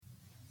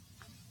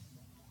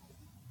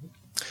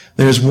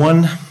There's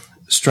one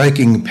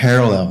striking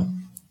parallel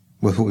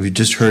with what we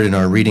just heard in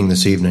our reading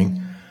this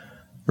evening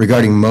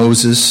regarding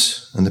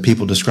Moses and the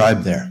people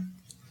described there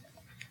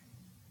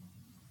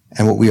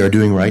and what we are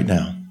doing right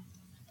now.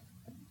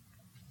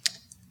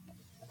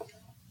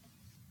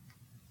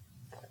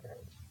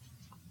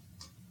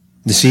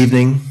 This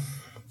evening,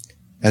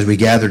 as we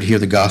gather to hear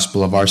the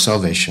gospel of our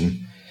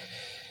salvation,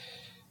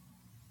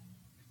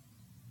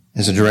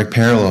 is a direct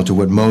parallel to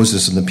what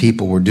Moses and the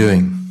people were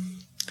doing.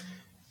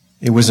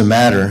 It was a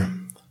matter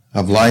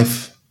of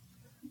life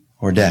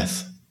or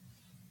death.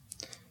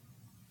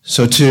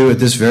 So too, at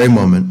this very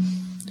moment,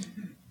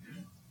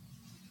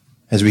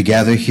 as we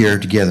gather here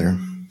together,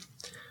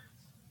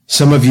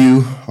 some of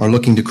you are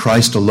looking to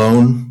Christ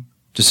alone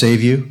to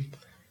save you,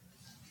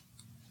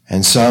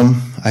 and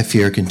some, I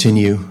fear,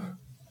 continue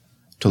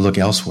to look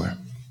elsewhere.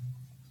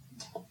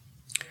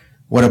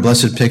 What a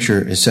blessed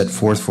picture is set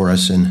forth for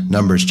us in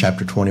Numbers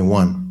chapter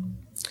 21,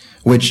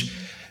 which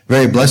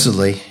very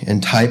blessedly,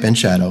 in type and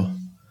shadow,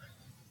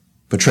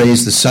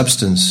 portrays the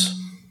substance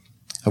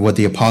of what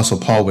the Apostle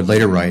Paul would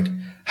later write,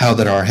 how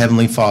that our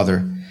Heavenly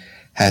Father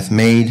hath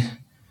made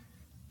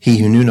he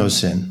who knew no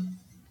sin,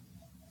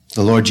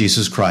 the Lord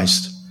Jesus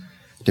Christ,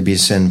 to be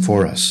sin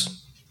for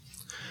us.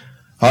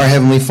 Our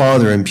Heavenly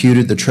Father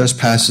imputed the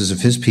trespasses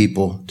of his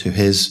people to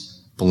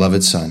his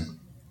beloved Son.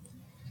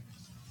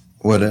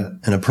 What an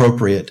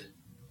appropriate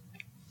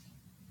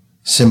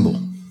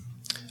symbol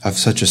of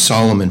such a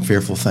solemn and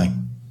fearful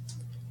thing.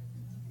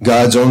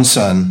 God's own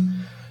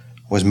Son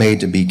was made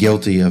to be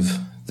guilty of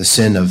the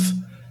sin of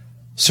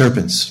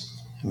serpents,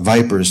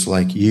 vipers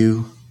like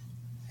you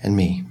and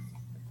me.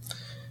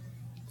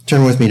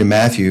 Turn with me to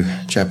Matthew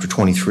chapter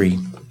 23.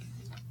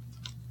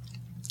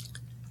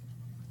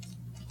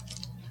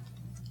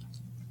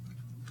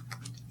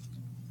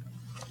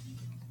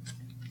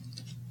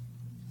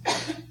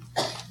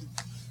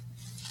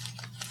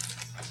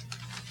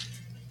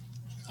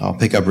 I'll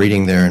pick up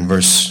reading there in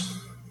verse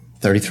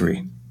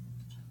 33.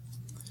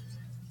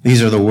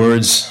 These are the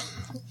words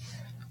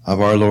of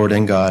our Lord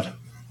and God,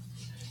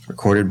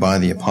 recorded by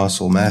the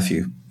Apostle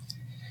Matthew.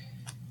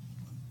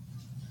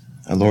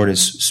 Our Lord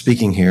is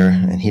speaking here,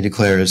 and he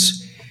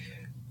declares,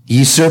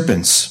 Ye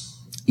serpents,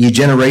 ye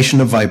generation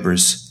of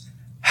vipers,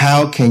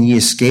 how can ye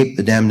escape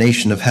the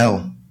damnation of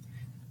hell?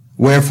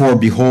 Wherefore,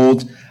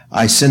 behold,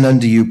 I send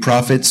unto you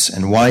prophets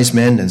and wise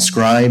men and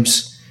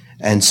scribes,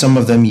 and some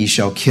of them ye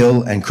shall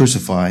kill and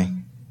crucify,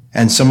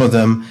 and some of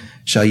them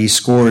shall ye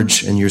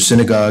scourge in your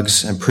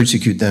synagogues and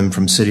persecute them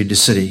from city to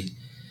city,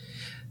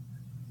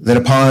 that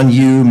upon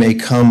you may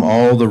come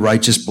all the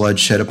righteous blood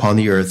shed upon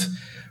the earth,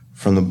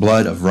 from the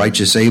blood of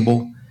righteous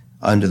Abel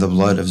unto the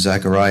blood of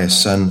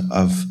Zacharias, son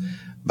of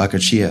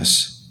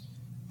Barachias,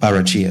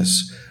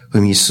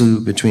 whom ye slew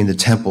between the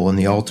temple and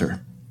the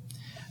altar.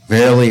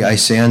 Verily I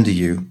say unto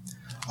you,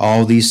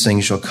 all these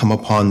things shall come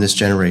upon this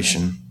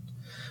generation.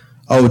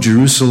 O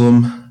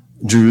Jerusalem,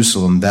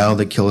 Jerusalem, thou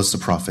that killest the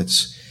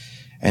prophets,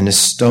 and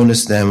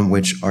stonest them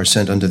which are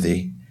sent unto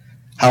thee,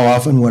 how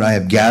often would I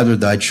have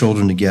gathered thy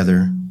children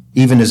together,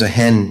 even as a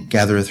hen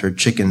gathereth her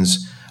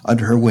chickens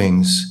under her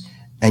wings,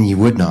 and ye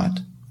would not.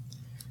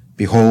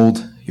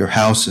 Behold, your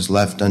house is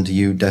left unto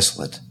you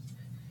desolate.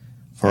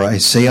 For I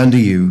say unto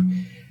you,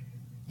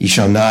 ye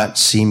shall not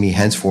see me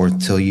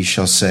henceforth till ye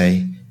shall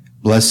say,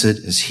 Blessed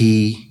is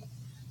he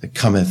that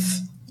cometh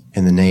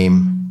in the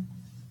name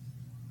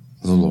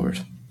of the Lord.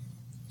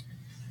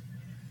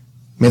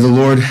 May the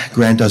Lord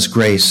grant us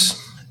grace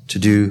to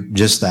do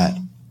just that,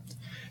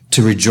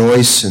 to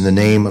rejoice in the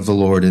name of the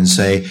Lord and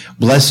say,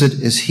 Blessed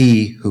is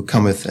he who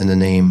cometh in the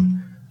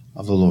name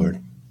of the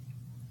Lord.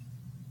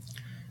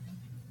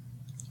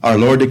 Our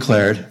Lord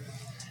declared,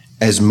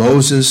 As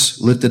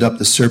Moses lifted up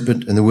the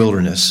serpent in the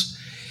wilderness,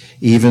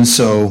 even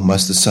so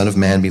must the Son of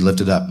Man be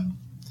lifted up,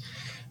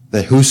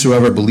 that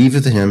whosoever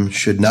believeth in him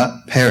should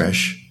not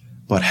perish,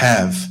 but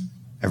have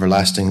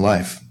everlasting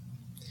life.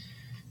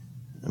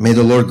 May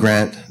the Lord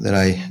grant that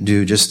I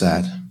do just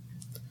that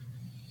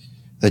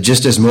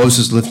just as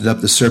Moses lifted up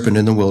the serpent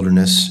in the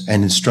wilderness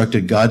and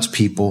instructed God's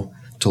people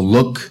to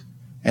look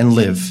and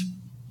live,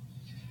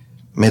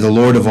 may the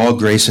Lord of all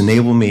grace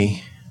enable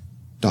me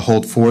to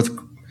hold forth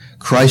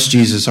Christ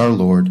Jesus our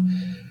Lord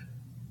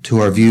to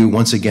our view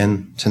once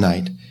again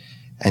tonight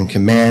and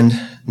command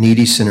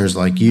needy sinners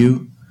like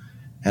you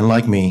and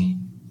like me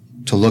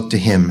to look to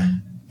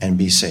him and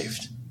be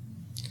saved.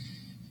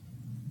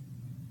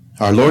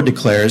 Our Lord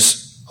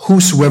declares,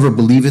 Whosoever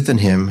believeth in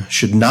him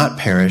should not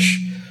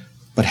perish,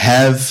 but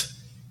have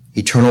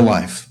eternal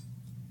life.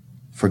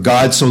 For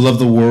God so loved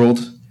the world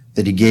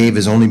that he gave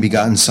his only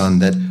begotten Son,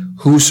 that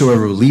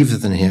whosoever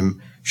believeth in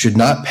him should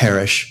not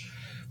perish,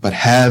 but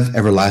have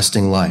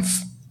everlasting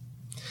life.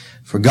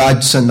 For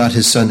God sent not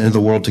his Son into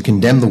the world to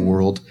condemn the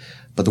world,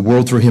 but the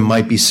world through him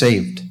might be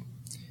saved.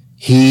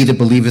 He that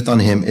believeth on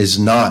him is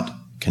not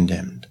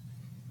condemned,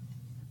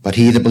 but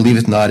he that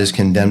believeth not is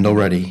condemned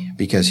already,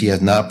 because he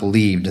hath not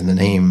believed in the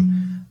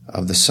name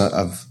of the Son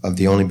of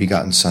the only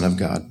begotten Son of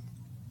God.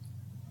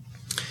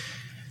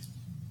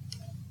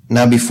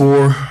 Now,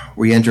 before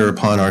we enter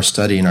upon our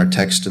study in our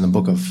text in the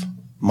book of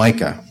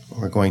Micah,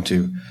 we're going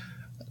to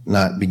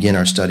not begin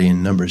our study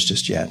in Numbers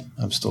just yet.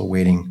 I'm still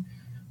waiting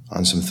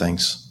on some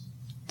things.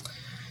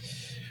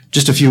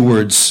 Just a few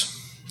words.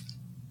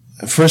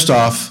 First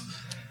off,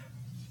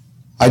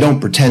 I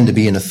don't pretend to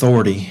be an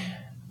authority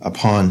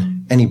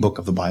upon any book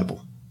of the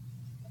Bible,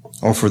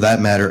 or for that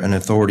matter, an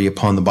authority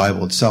upon the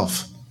Bible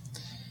itself.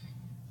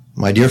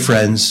 My dear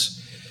friends,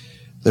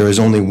 there is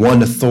only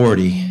one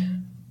authority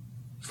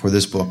for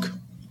this book,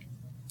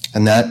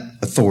 and that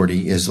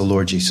authority is the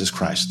Lord Jesus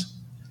Christ.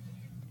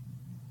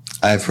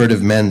 I have heard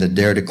of men that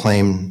dare to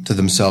claim to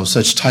themselves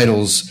such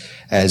titles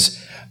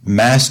as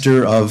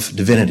Master of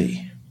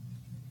Divinity,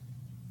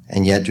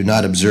 and yet do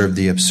not observe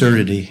the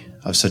absurdity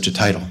of such a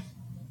title.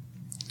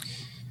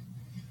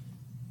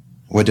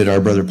 What did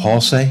our brother Paul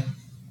say?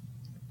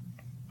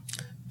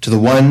 To the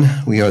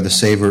one we are the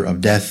savor of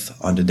death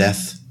unto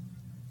death,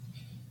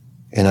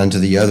 and unto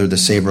the other the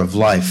savor of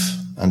life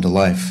unto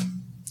life.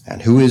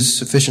 And who is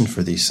sufficient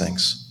for these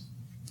things?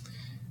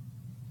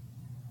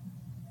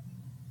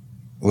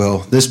 Will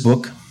this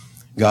book,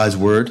 God's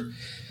Word,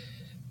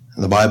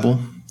 the Bible,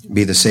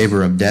 be the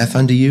savor of death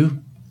unto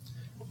you,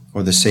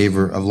 or the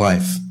savor of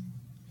life?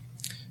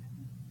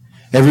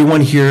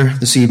 Everyone here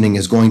this evening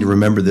is going to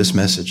remember this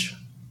message.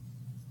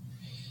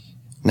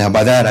 Now,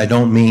 by that, I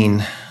don't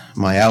mean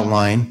my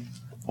outline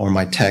or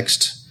my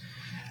text.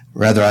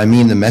 Rather, I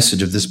mean the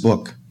message of this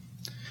book,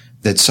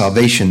 that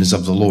salvation is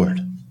of the Lord.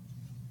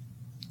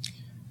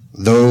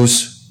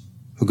 Those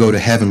who go to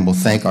heaven will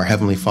thank our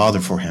Heavenly Father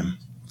for him,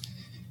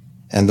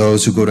 and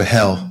those who go to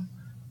hell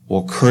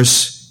will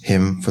curse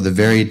him for the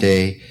very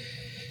day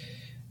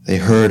they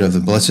heard of the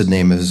blessed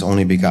name of his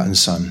only begotten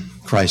Son,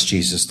 Christ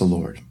Jesus the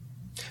Lord.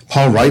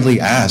 Paul rightly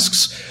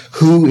asks,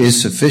 who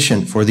is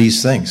sufficient for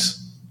these things?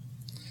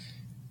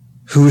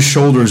 Whose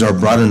shoulders are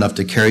broad enough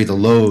to carry the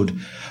load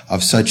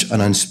of such an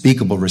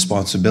unspeakable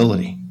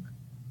responsibility?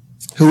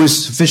 Who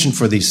is sufficient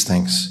for these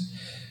things?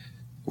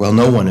 Well,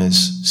 no one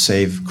is,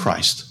 save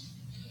Christ.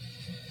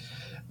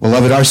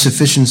 Beloved, our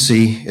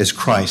sufficiency is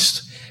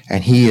Christ,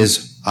 and he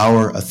is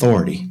our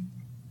authority.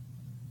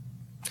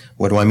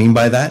 What do I mean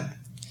by that?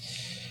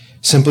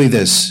 Simply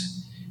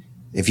this: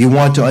 if you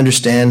want to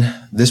understand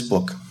this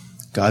book,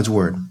 God's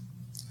Word,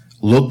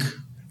 look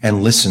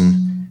and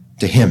listen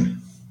to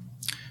him.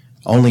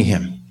 Only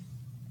him.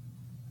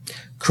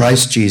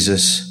 Christ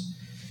Jesus,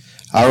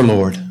 our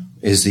Lord,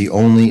 is the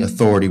only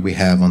authority we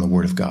have on the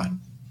Word of God.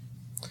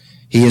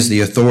 He is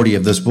the authority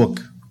of this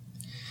book,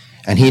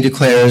 and he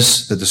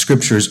declares that the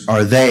Scriptures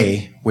are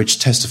they which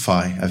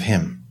testify of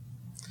him.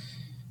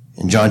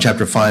 In John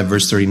chapter 5,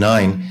 verse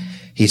 39,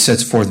 he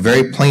sets forth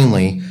very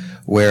plainly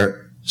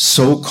where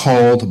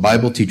so-called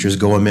Bible teachers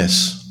go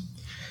amiss,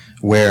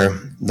 where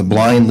the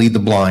blind lead the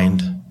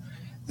blind,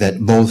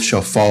 that both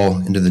shall fall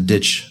into the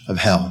ditch of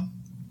hell.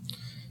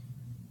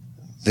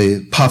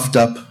 The puffed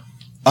up,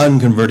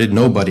 unconverted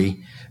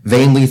nobody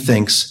vainly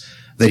thinks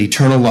that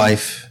eternal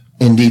life,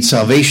 indeed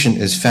salvation,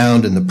 is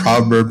found in the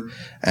proverb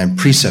and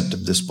precept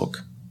of this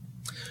book.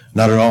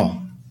 Not at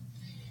all.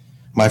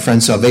 My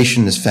friend,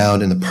 salvation is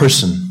found in the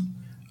person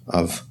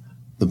of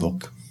the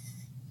book.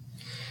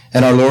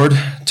 And our Lord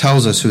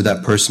tells us who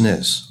that person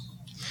is.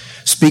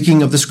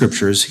 Speaking of the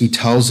Scriptures, he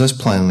tells us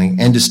plainly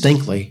and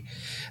distinctly,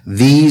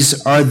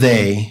 these are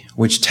they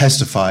which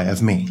testify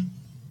of me.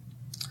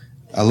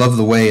 I love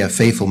the way a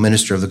faithful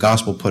minister of the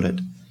gospel put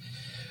it.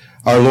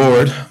 Our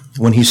Lord,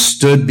 when he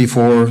stood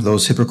before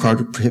those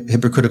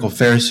hypocritical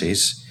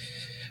Pharisees,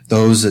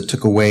 those that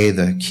took away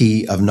the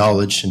key of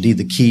knowledge, indeed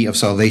the key of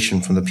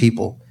salvation from the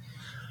people,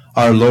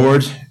 our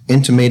Lord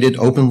intimated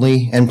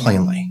openly and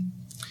plainly,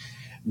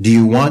 do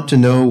you want to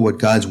know what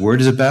God's Word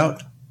is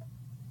about?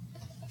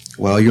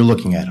 Well, you're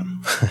looking at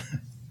him.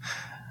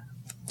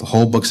 The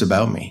whole book's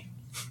about me.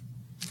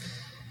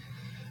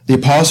 The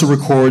apostle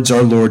records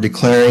our Lord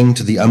declaring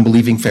to the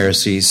unbelieving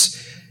Pharisees,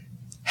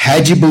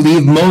 had you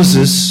believed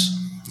Moses,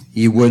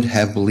 you would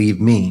have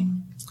believed me,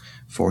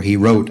 for he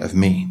wrote of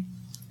me.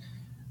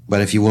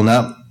 But if you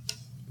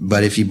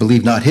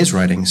believe not his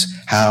writings,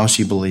 how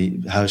shall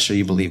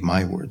you believe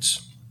my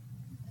words?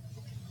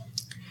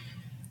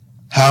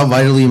 How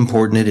vitally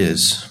important it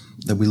is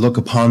that we look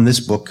upon this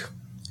book,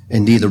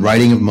 indeed the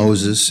writing of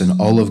Moses and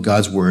all of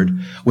God's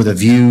Word, with a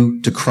view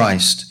to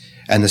Christ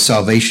and the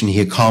salvation he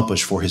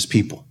accomplished for his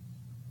people.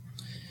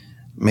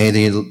 May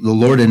the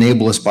Lord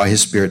enable us by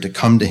his Spirit to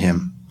come to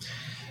him,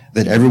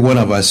 that every one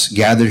of us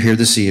gathered here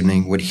this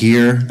evening would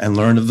hear and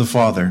learn of the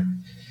Father,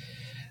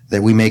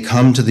 that we may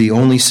come to the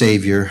only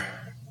Savior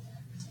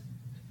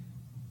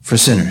for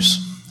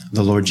sinners,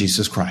 the Lord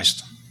Jesus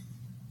Christ.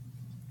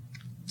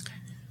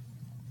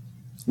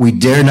 We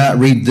dare not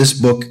read this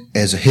book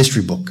as a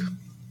history book,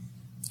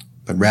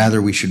 but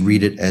rather we should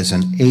read it as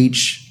an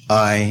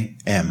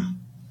H-I-M,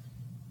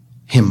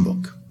 hymn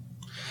book,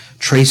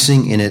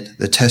 tracing in it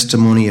the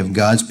testimony of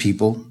God's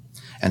people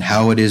and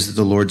how it is that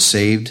the Lord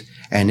saved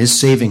and is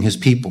saving his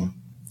people.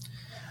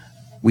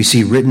 We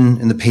see written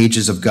in the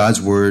pages of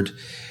God's Word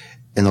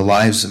in the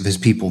lives of his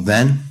people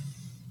then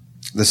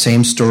The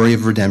same story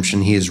of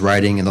redemption he is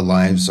writing in the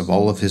lives of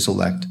all of his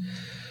elect,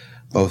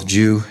 both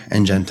Jew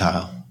and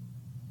Gentile.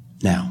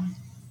 Now,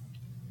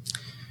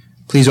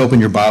 please open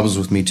your Bibles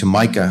with me to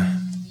Micah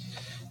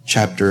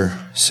chapter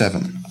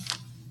 7.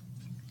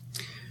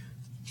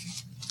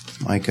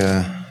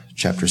 Micah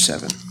chapter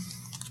 7.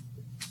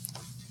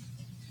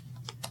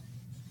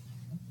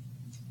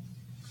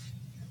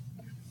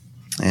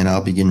 And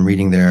I'll begin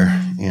reading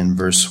there in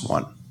verse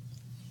 1.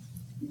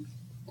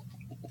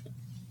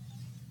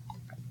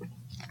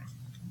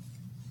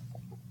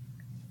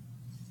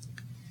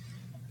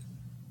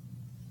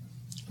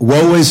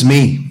 Woe is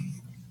me,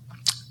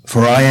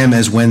 for I am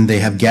as when they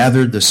have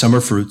gathered the summer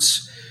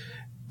fruits,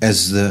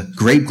 as the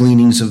great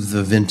gleanings of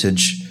the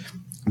vintage.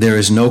 There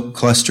is no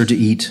cluster to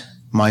eat.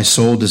 My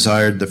soul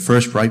desired the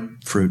first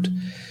ripe fruit.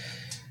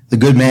 The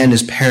good man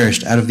is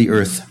perished out of the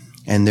earth,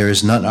 and there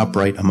is none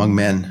upright among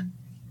men.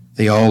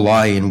 They all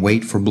lie in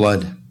wait for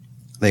blood.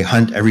 They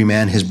hunt every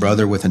man his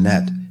brother with a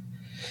net,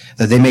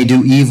 that they may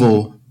do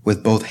evil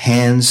with both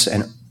hands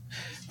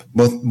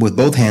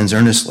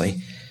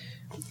earnestly.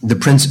 The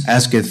prince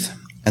asketh,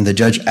 and the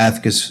judge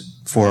asketh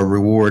for a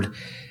reward,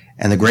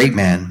 and the great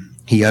man,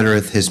 he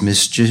uttereth his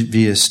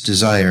mischievous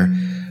desire,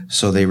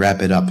 so they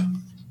wrap it up.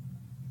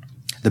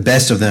 The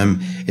best of them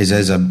is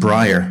as a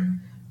briar.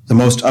 The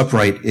most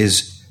upright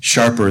is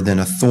sharper than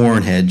a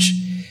thorn hedge,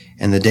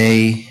 and the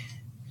day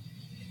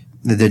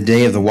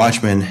of the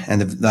watchman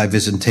and thy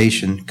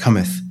visitation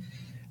cometh.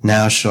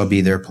 Now shall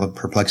be their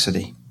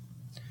perplexity.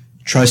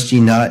 Trust ye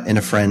not in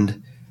a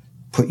friend,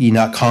 put ye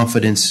not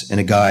confidence in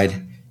a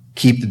guide.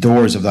 Keep the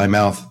doors of thy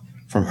mouth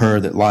from her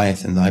that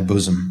lieth in thy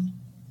bosom.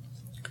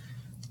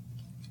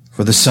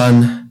 For the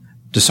son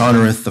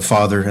dishonoreth the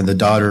father, and the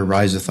daughter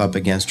riseth up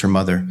against her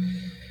mother.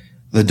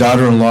 The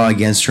daughter-in-law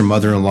against her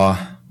mother-in-law.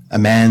 A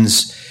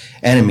man's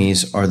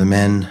enemies are the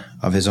men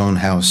of his own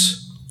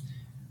house.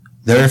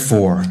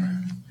 Therefore,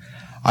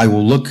 I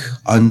will look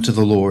unto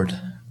the Lord.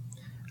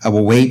 I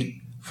will wait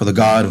for the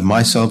God of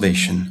my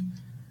salvation.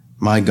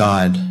 My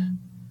God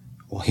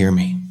will hear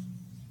me.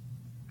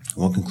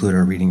 We'll conclude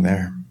our reading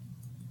there.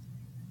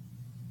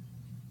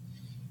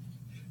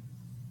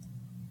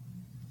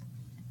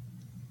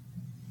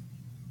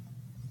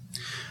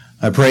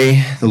 I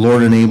pray the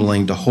Lord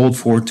enabling to hold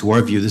forth to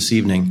our view this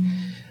evening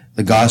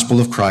the gospel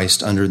of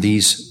Christ under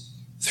these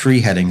three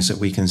headings that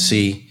we can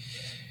see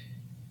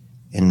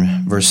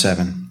in verse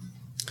 7.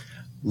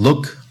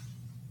 Look,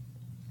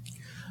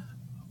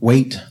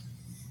 wait,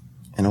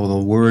 and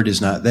although the word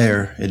is not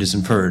there, it is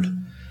inferred,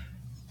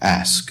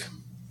 ask.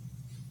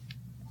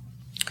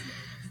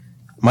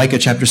 Micah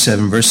chapter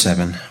 7, verse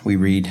 7, we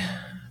read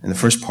in the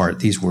first part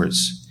these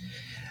words,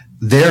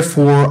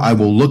 Therefore I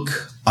will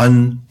look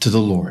unto the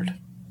Lord.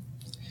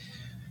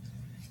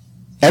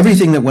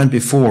 Everything that went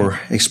before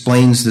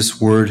explains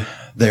this word,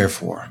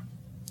 therefore.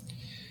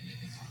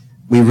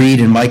 We read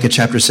in Micah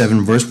chapter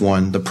 7, verse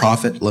 1, the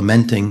prophet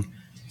lamenting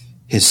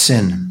his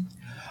sin.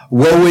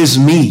 Woe is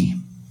me,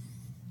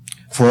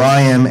 for I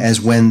am as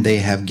when they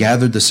have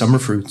gathered the summer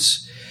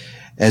fruits,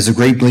 as the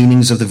great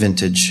gleanings of the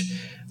vintage.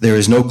 There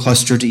is no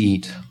cluster to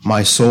eat.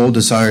 My soul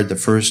desired the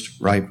first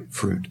ripe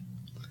fruit.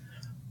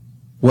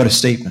 What a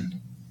statement.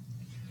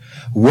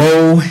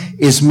 Woe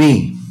is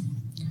me.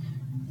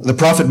 The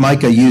prophet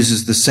Micah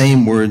uses the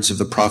same words of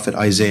the prophet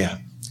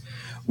Isaiah.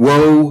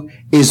 Woe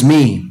is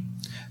me,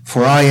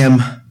 for I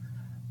am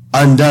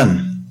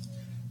undone,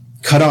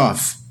 cut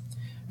off,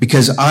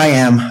 because I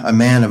am a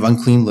man of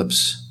unclean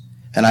lips,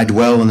 and I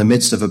dwell in the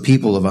midst of a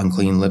people of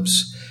unclean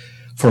lips.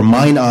 For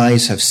mine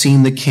eyes have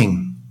seen the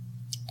King,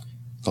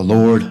 the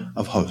Lord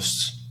of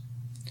hosts.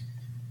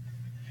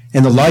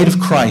 In the light of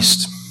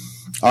Christ,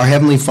 our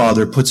Heavenly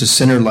Father puts a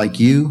sinner like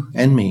you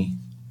and me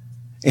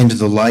into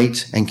the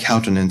light and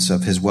countenance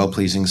of his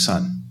well-pleasing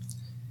Son.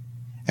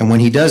 And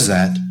when he does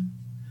that,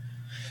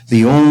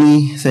 the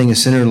only thing a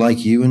sinner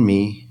like you and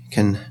me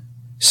can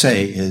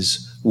say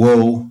is,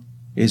 woe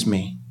is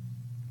me.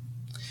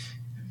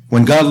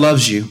 When God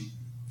loves you,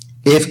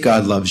 if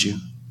God loves you,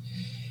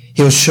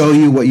 he'll show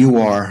you what you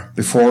are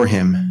before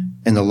him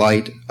in the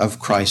light of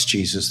Christ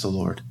Jesus the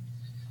Lord.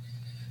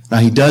 Now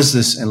he does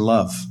this in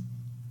love,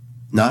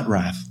 not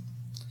wrath.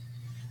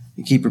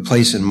 You keep your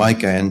place in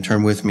Micah and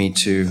turn with me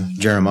to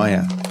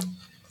Jeremiah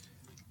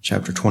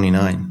chapter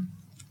 29.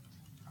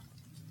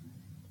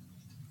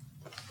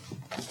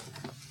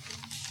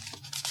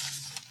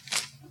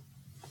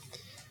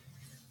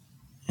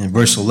 In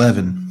verse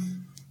 11,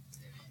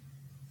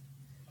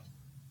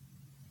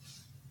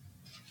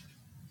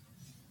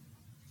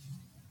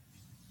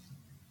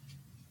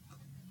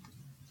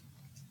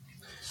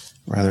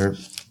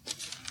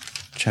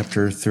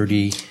 chapter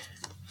 30.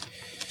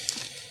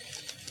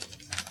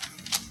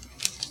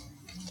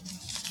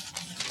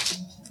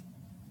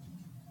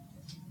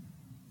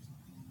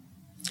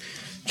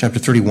 Chapter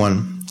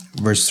 31,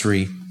 verse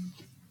 3.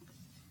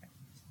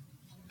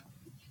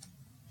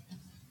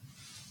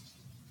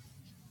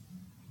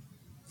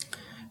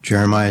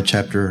 Jeremiah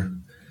chapter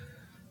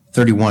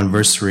 31,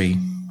 verse 3.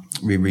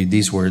 We read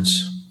these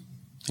words.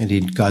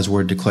 Indeed, God's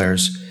word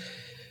declares,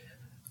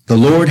 The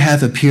Lord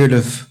hath appeared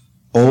of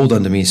old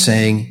unto me,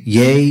 saying,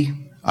 Yea,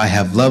 I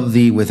have loved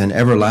thee with an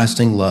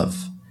everlasting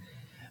love.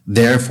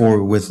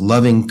 Therefore with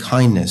loving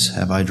kindness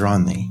have I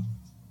drawn thee.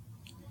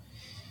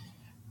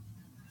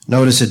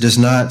 Notice it does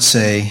not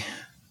say,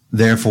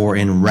 Therefore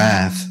in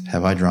wrath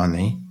have I drawn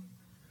thee.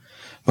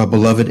 But,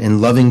 beloved, in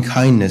loving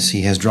kindness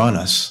he has drawn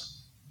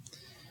us.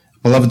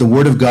 Beloved, the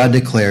word of God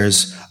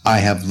declares, I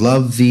have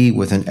loved thee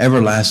with an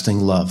everlasting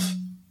love.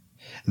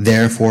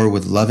 Therefore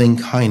with loving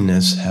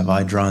kindness have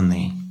I drawn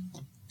thee.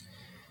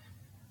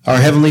 Our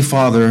Heavenly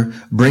Father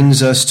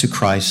brings us to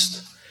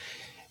Christ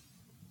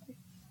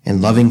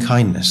in loving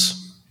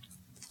kindness,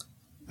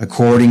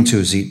 according to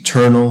his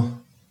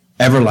eternal,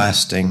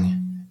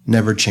 everlasting,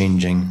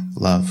 never-changing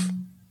love.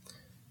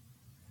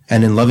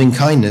 And in loving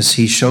kindness,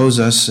 he shows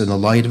us in the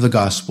light of the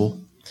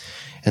gospel,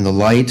 in the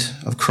light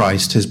of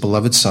Christ, his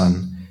beloved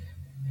Son,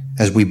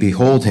 as we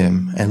behold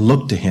him and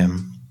look to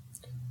him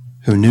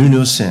who knew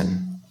no sin,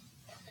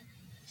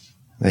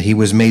 that he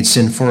was made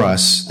sin for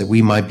us, that we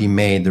might be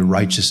made the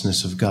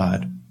righteousness of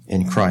God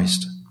in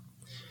Christ.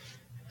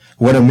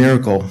 What a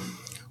miracle,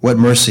 what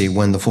mercy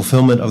when the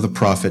fulfillment of the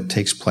prophet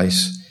takes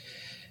place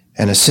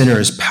and a sinner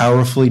is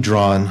powerfully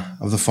drawn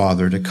of the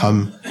Father to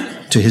come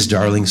to his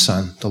darling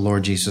Son, the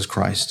Lord Jesus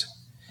Christ.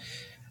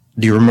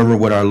 Do you remember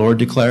what our Lord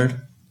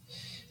declared?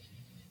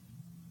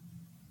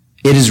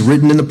 It is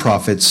written in the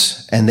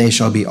prophets, and they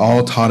shall be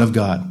all taught of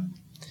God.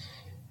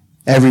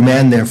 Every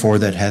man, therefore,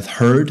 that hath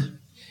heard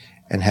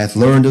and hath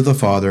learned of the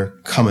Father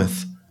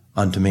cometh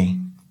unto me.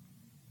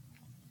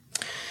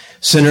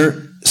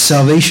 Sinner,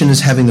 salvation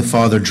is having the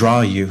Father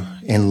draw you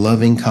in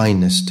loving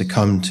kindness to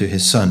come to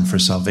his Son for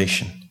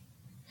salvation.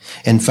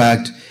 In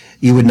fact,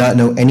 you would not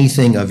know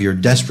anything of your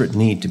desperate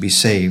need to be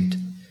saved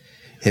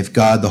if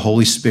God, the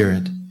Holy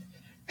Spirit,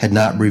 had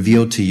not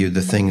revealed to you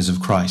the things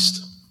of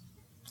Christ.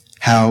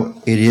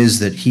 How it is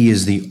that he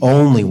is the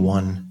only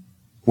one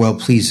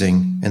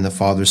well-pleasing in the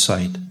Father's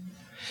sight.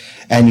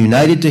 And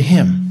united to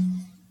him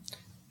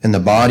in the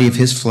body of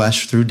his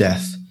flesh through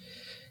death,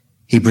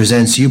 he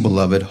presents you,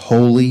 beloved,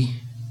 holy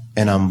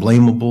and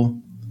unblameable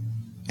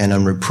and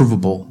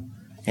unreprovable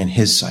in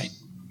his sight.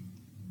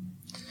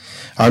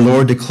 Our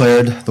Lord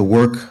declared the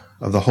work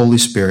of the Holy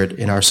Spirit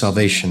in our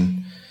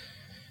salvation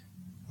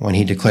when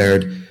he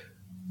declared,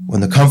 When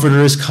the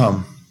Comforter is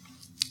come,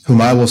 whom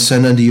I will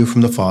send unto you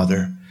from the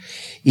Father,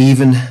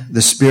 even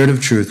the Spirit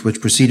of truth which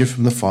proceedeth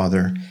from the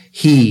Father,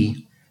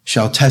 he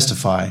shall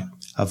testify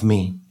of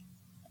me.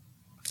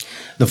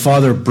 The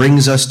Father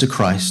brings us to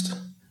Christ.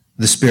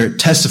 The Spirit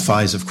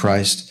testifies of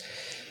Christ.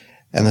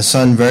 And the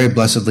Son very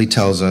blessedly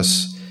tells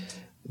us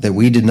that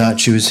we did not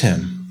choose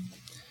him,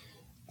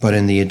 but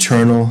in the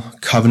eternal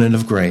covenant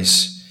of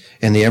grace,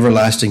 in the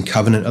everlasting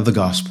covenant of the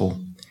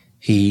gospel,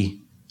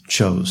 he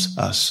chose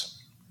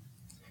us.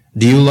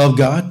 Do you love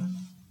God?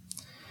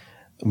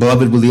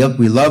 Beloved,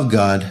 we love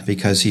God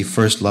because he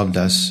first loved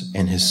us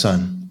in his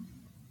Son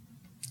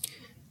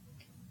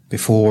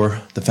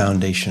before the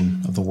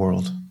foundation of the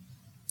world.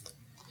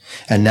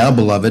 And now,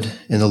 beloved,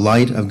 in the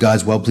light of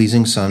God's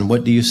well-pleasing Son,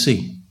 what do you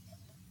see?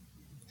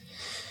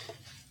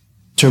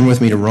 Turn with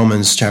me to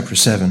Romans chapter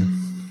 7.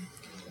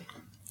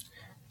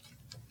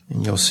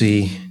 And you'll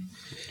see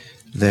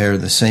there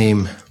the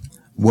same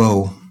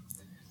woe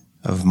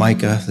of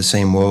Micah, the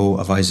same woe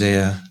of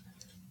Isaiah,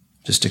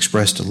 just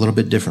expressed a little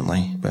bit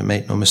differently, but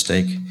make no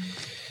mistake.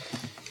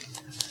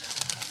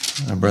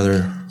 Our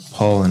brother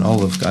Paul and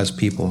all of God's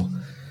people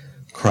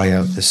cry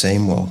out the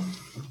same woe.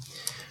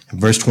 In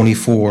verse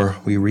 24,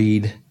 we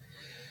read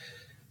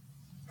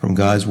from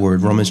God's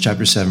word, Romans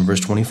chapter 7,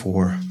 verse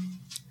 24,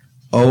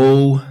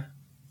 O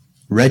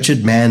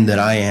wretched man that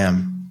I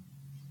am,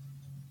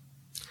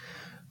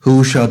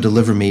 who shall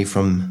deliver me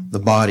from the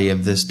body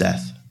of this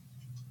death?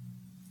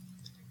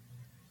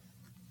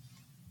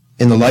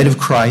 In the light of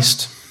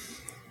Christ,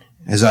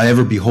 as I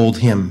ever behold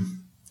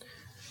him,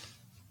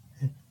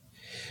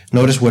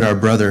 notice what our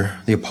brother,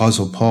 the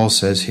Apostle Paul,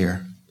 says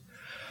here.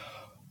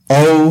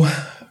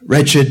 O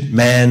wretched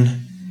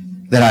man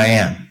that I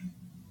am.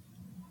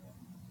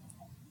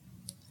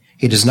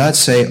 He does not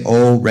say,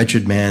 O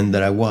wretched man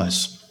that I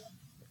was.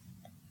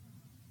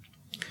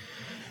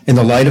 In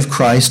the light of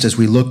Christ, as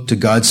we look to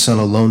God's Son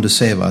alone to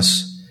save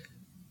us,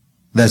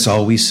 that's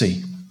all we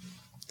see.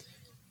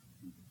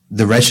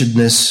 The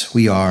wretchedness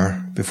we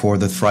are before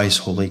the thrice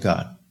holy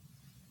God.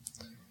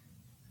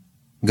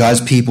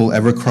 God's people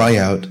ever cry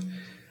out,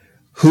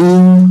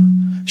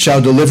 Who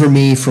shall deliver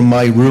me from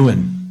my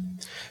ruin?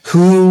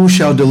 Who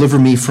shall deliver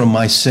me from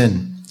my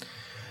sin?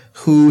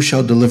 Who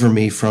shall deliver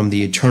me from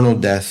the eternal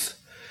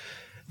death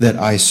that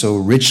I so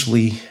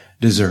richly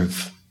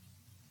deserve?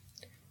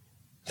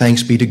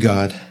 Thanks be to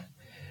God.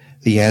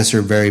 The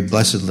answer very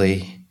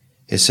blessedly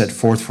is set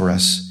forth for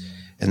us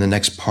in the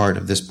next part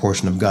of this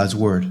portion of God's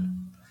word.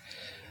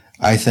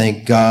 I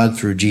thank God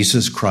through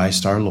Jesus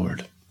Christ our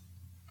Lord.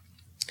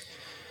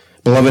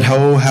 Beloved,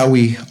 how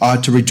we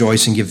ought to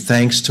rejoice and give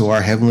thanks to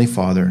our Heavenly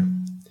Father,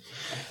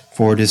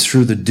 for it is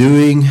through the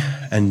doing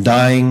and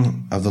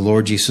dying of the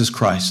Lord Jesus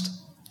Christ,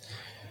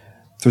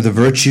 through the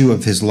virtue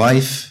of his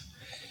life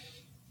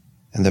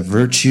and the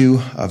virtue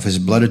of his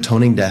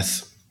blood-atoning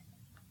death,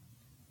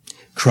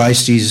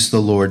 Christ Jesus the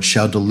Lord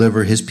shall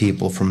deliver his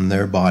people from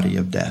their body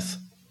of death.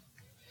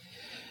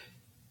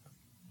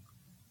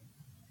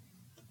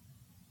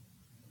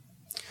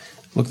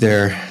 Look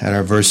there at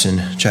our verse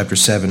in chapter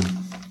 7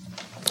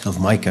 of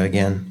Micah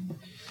again.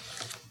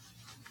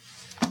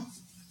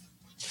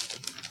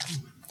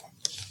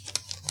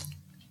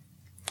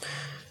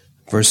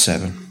 Verse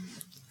 7.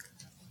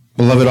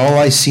 Beloved, all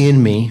I see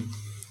in me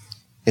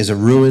is a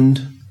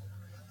ruined,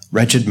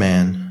 wretched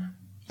man.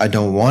 I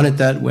don't want it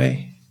that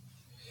way,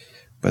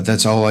 but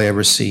that's all I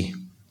ever see.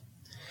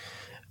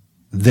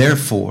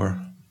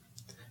 Therefore,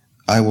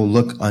 I will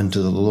look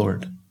unto the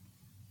Lord.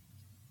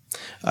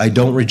 I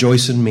don't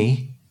rejoice in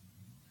me.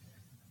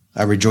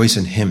 I rejoice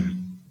in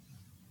him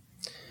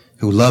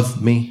who loved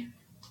me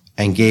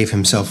and gave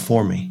himself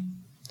for me.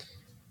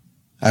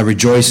 I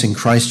rejoice in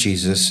Christ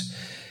Jesus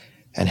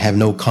and have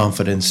no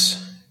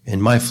confidence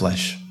in my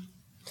flesh.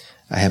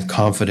 I have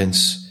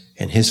confidence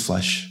in his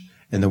flesh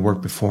and the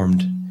work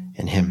performed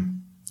in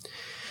him.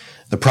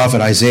 The prophet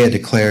Isaiah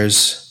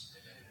declares,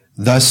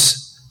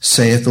 Thus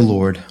saith the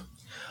Lord,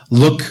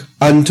 Look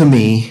unto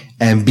me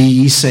and be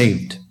ye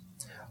saved,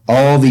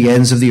 all the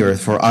ends of the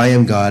earth, for I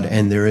am God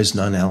and there is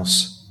none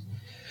else.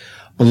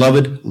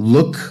 Beloved,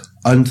 look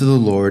unto the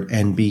Lord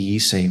and be ye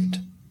saved.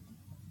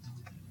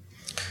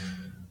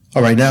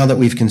 All right, now that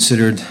we've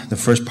considered the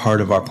first part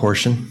of our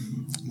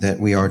portion, that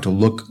we are to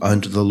look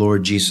unto the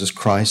Lord Jesus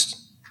Christ,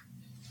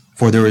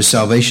 for there is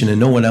salvation in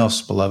no one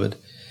else, beloved,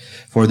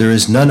 for there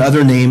is none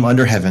other name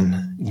under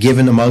heaven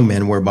given among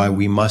men whereby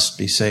we must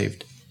be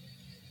saved.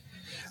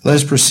 Let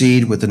us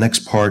proceed with the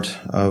next part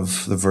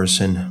of the verse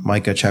in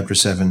Micah chapter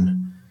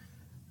 7,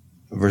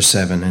 verse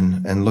 7,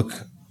 and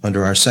look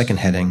under our second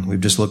heading.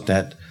 We've just looked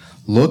at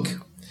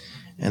look,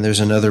 and there's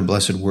another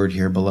blessed word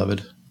here,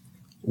 beloved.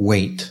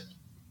 Wait.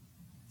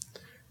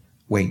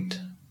 Wait.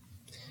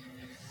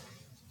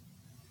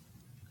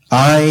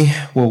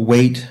 I will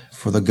wait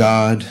for the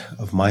God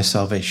of my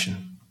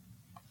salvation.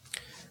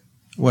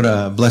 What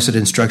a blessed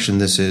instruction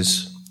this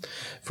is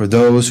for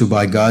those who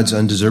by God's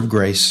undeserved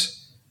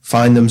grace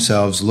find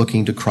themselves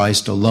looking to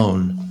Christ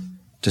alone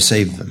to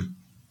save them.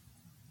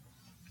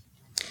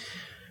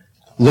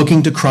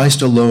 Looking to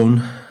Christ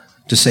alone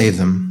to save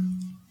them,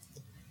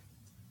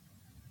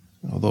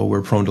 although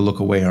we're prone to look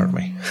away, aren't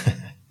we?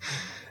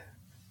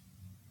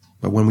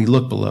 But when we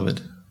look,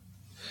 beloved,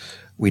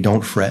 we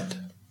don't fret.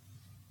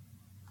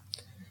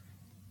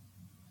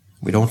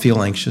 We don't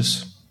feel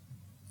anxious.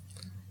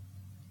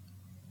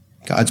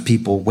 God's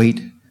people wait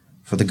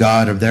for the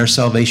God of their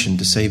salvation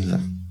to save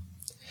them.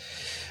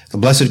 The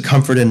blessed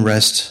comfort and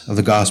rest of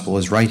the gospel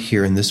is right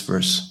here in this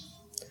verse.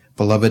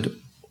 Beloved,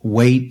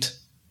 wait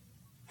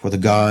for the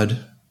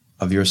God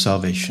of your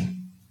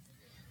salvation.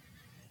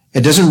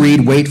 It doesn't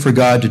read, wait for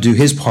God to do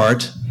his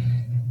part,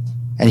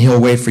 and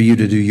he'll wait for you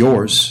to do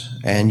yours,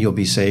 and you'll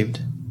be saved.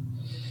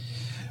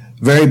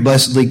 Very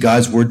blessedly,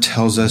 God's word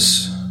tells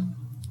us,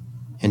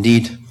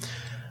 indeed,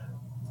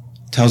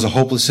 tells a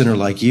hopeless sinner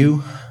like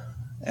you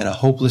and a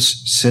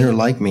hopeless sinner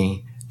like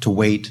me to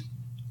wait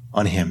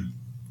on him.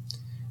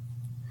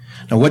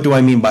 Now, what do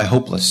I mean by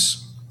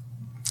hopeless?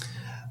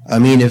 I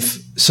mean, if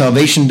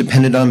salvation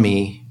depended on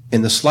me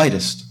in the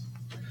slightest,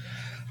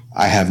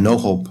 I have no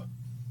hope.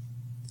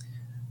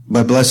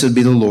 But blessed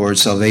be the Lord,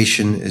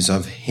 salvation is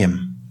of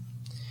him.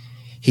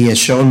 He has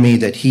shown me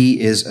that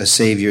he is a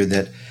Savior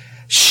that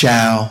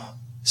shall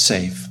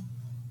save.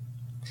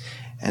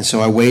 And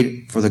so I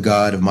wait for the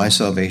God of my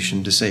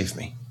salvation to save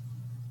me.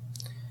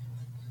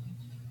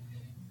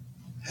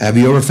 Have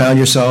you ever found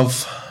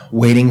yourself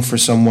waiting for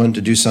someone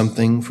to do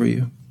something for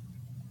you?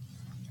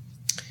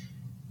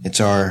 It's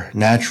our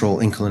natural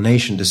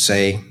inclination to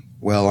say,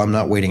 well, I'm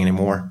not waiting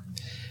anymore.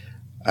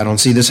 I don't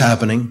see this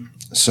happening,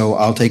 so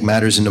I'll take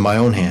matters into my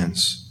own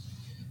hands.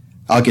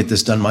 I'll get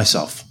this done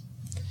myself.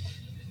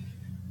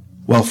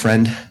 Well,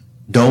 friend,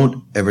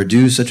 don't ever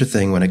do such a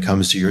thing when it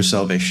comes to your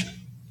salvation.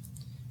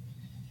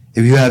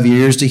 If you have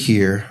ears to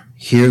hear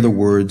the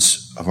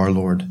words of our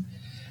Lord.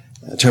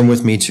 Turn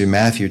with me to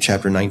Matthew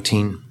chapter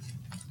 19.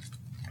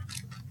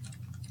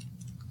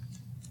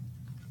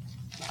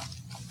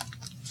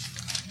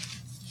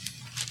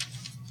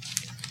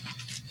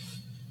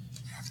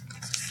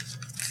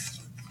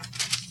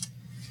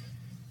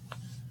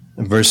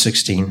 Verse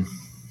 16.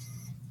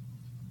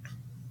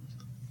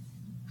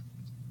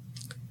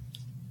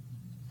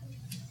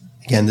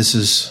 Again, this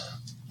is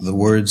the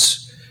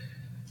words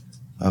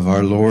of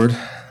our Lord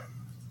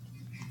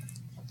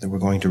that we're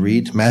going to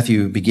read.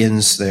 Matthew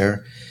begins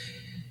there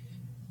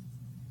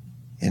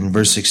in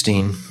verse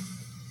 16.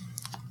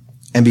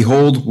 And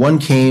behold, one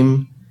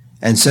came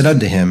and said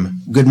unto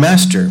him, Good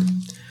master,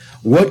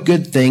 what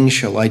good thing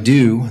shall I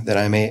do that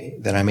I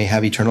may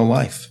have eternal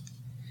life?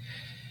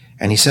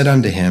 And he said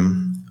unto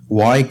him,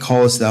 Why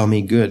callest thou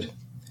me good?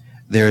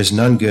 There is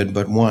none good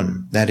but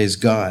one, that is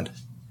God.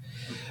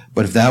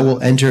 But if thou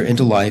wilt enter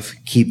into life,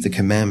 keep the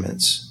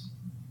commandments.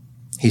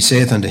 He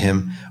saith unto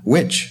him,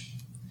 Which?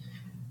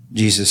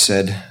 Jesus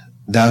said,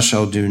 Thou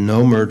shalt do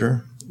no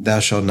murder, thou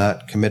shalt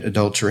not commit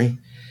adultery,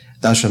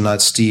 thou shalt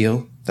not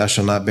steal, thou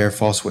shalt not bear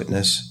false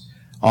witness,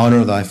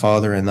 honor thy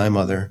father and thy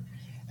mother,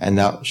 and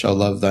thou shalt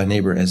love thy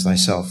neighbor as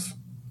thyself.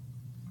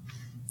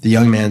 The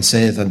young man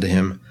saith unto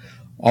him,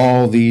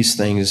 All these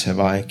things have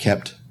I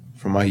kept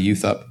from my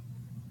youth up.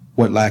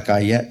 What lack I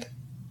yet?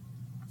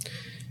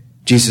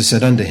 Jesus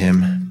said unto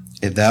him,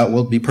 If thou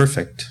wilt be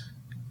perfect,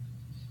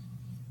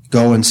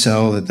 go and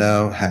sell that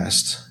thou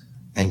hast,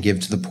 and give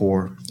to the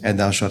poor, and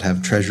thou shalt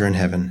have treasure in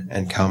heaven,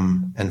 and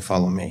come and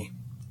follow me.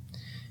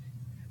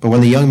 But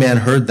when the young man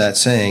heard that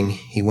saying,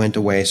 he went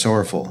away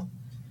sorrowful,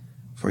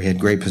 for he had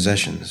great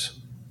possessions.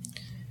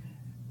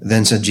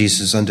 Then said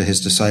Jesus unto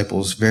his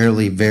disciples,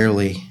 Verily,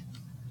 verily,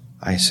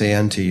 I say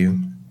unto you,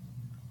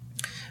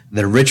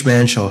 that a rich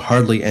man shall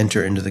hardly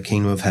enter into the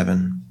kingdom of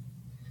heaven.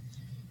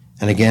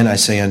 And again I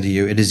say unto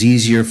you, it is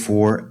easier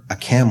for a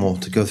camel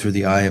to go through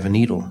the eye of a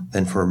needle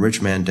than for a rich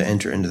man to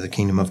enter into the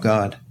kingdom of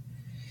God.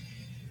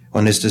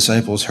 When his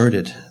disciples heard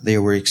it, they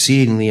were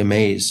exceedingly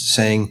amazed,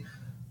 saying,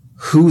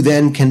 Who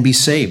then can be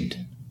saved?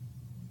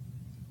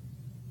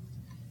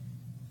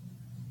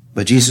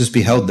 But Jesus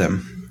beheld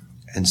them,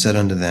 and said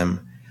unto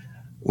them,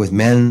 With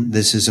men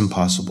this is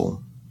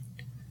impossible,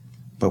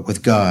 but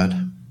with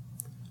God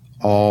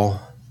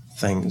all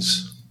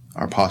things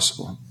are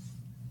possible.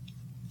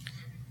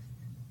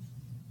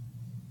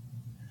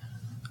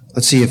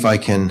 Let's see if I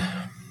can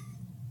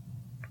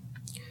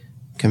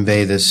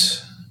convey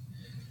this,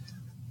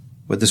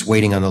 what this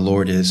waiting on the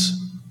Lord is.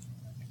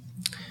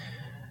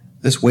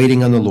 This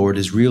waiting on the Lord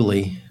is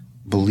really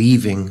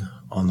believing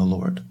on the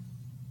Lord.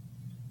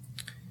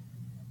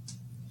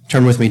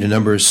 Turn with me to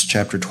Numbers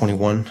chapter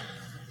 21.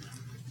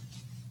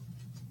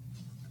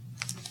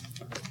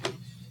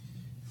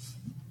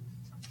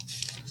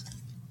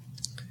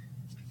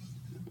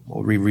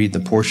 We'll reread the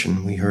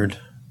portion we heard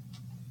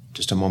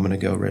just a moment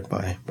ago, read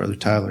by Brother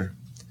Tyler.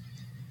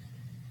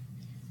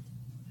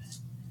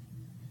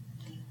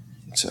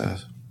 It's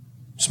a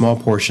small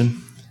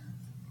portion,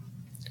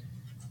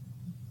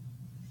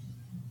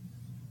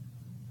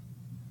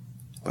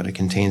 but it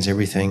contains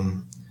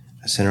everything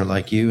a sinner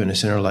like you and a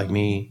sinner like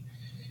me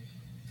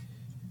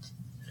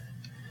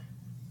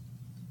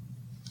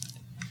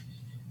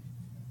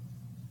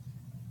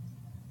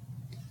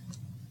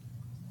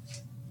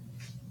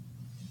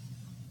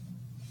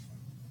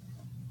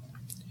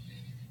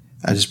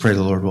I just pray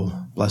the Lord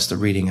will bless the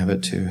reading of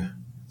it to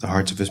the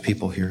hearts of his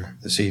people here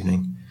this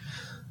evening.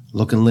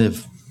 Look and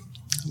live.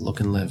 Look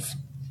and live.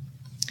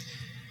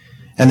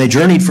 And they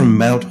journeyed from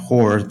Mount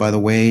Hor by the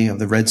way of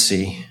the Red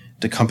Sea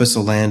to compass the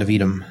land of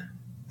Edom.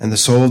 And the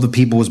soul of the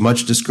people was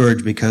much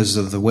discouraged because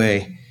of the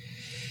way.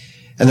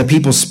 And the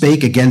people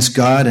spake against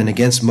God and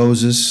against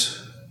Moses.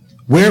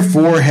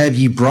 Wherefore have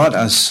ye brought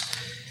us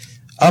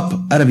up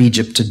out of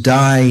Egypt to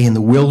die in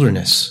the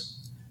wilderness?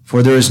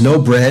 For there is no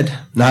bread,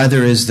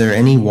 neither is there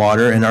any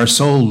water, and our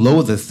soul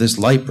loatheth this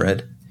light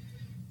bread.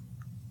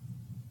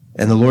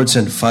 And the Lord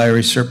sent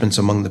fiery serpents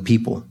among the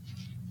people,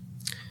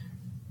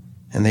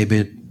 and they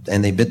bit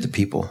the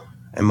people,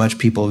 and much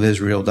people of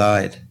Israel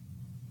died.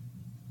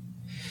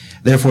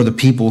 Therefore the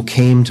people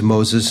came to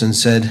Moses and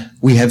said,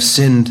 We have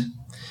sinned.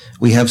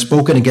 We have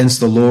spoken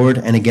against the Lord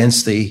and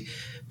against thee.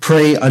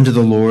 Pray unto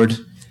the Lord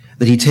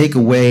that he take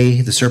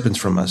away the serpents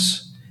from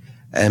us.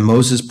 And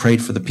Moses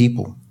prayed for the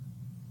people.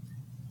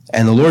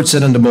 And the Lord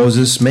said unto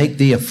Moses, Make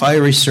thee a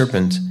fiery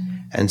serpent,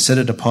 and set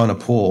it upon a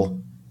pole.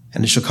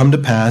 And it shall come to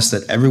pass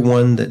that every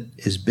one that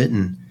is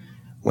bitten,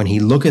 when he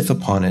looketh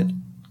upon it,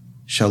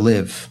 shall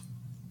live.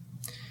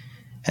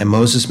 And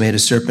Moses made a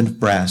serpent of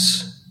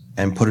brass,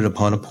 and put it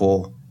upon a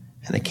pole.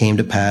 And it came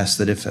to pass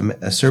that if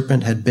a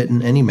serpent had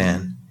bitten any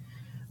man,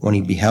 when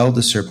he beheld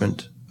the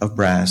serpent of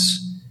brass,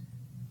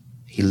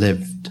 he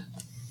lived.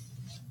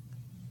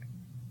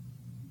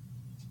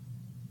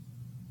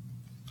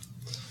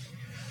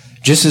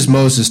 Just as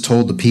Moses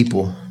told the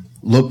people,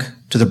 Look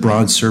to the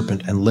bronze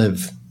serpent and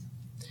live.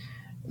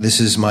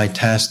 This is my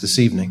task this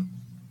evening.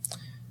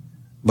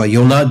 But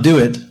you'll not do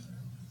it.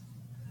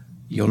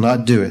 You'll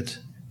not do it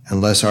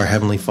unless our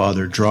Heavenly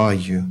Father draw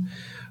you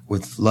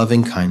with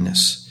loving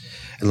kindness,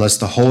 unless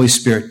the Holy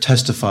Spirit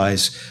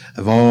testifies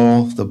of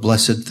all the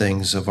blessed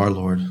things of our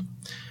Lord.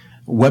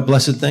 What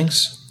blessed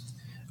things?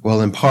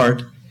 Well, in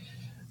part,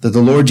 that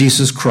the Lord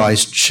Jesus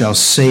Christ shall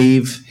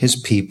save his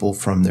people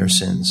from their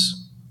sins.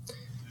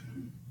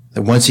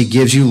 That once he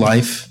gives you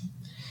life,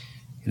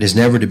 it is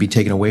never to be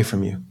taken away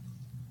from you.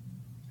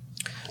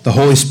 The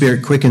Holy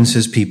Spirit quickens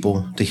his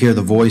people to hear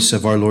the voice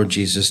of our Lord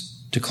Jesus,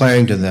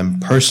 declaring to them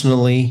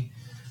personally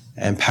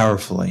and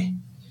powerfully,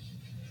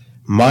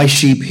 My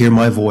sheep hear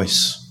my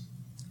voice,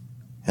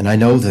 and I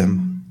know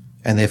them,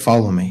 and they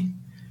follow me.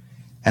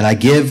 And I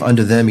give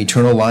unto them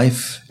eternal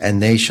life,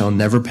 and they shall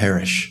never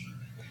perish,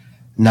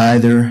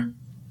 neither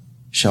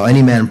shall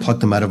any man pluck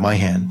them out of my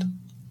hand.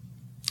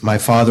 My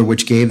Father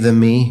which gave them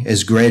me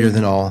is greater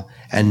than all,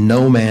 and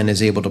no man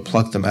is able to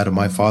pluck them out of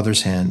my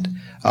Father's hand.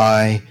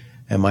 I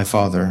and my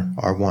Father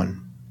are one.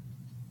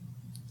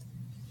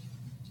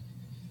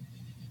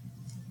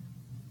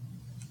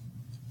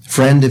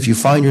 Friend, if you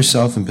find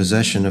yourself in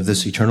possession of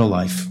this eternal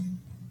life,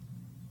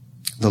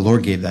 the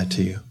Lord gave that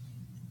to you.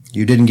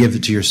 You didn't give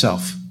it to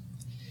yourself.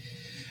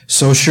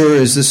 So sure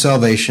is this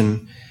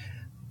salvation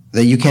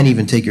that you can't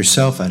even take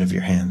yourself out of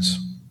your hands.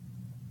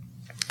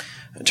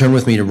 Turn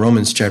with me to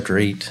Romans chapter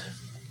 8.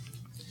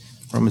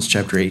 Romans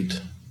chapter 8.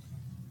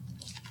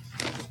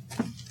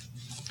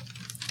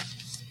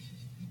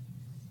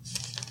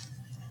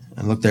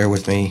 And look there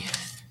with me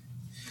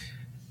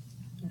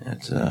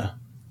at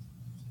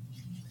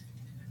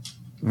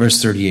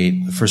verse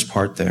 38, the first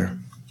part there.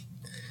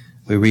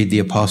 We read the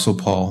Apostle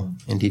Paul.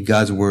 Indeed,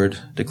 God's word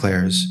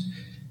declares,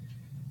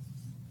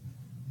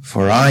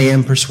 "For I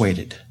am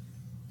persuaded."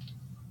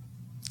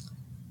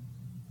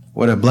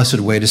 What a blessed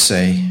way to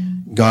say,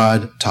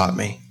 God taught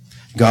me.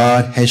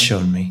 God has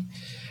shown me.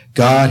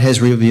 God has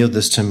revealed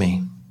this to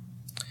me.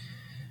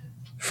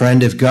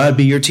 Friend, if God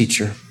be your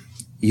teacher,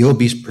 you'll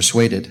be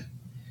persuaded,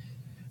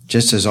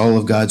 just as all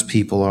of God's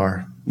people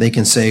are. They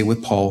can say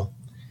with Paul,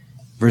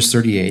 verse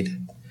 38,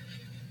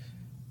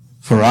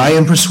 "For I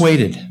am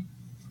persuaded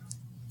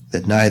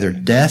that neither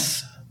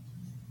death,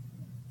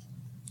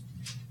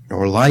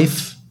 nor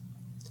life,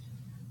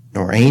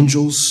 nor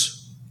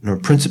angels, nor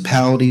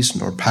principalities,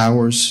 nor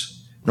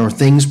powers, nor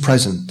things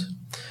present,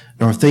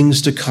 nor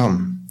things to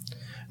come,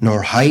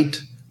 nor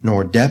height,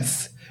 nor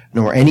depth,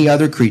 nor any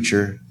other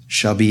creature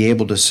shall be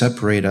able to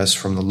separate us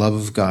from the love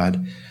of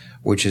God,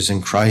 which is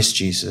in Christ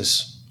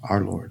Jesus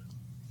our Lord."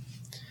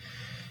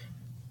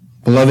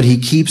 Beloved, he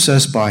keeps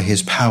us by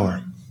his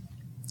power,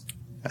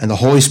 and the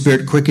Holy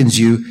Spirit quickens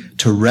you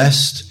to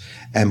rest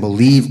and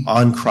believe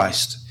on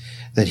Christ,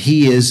 that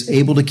he is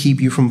able to keep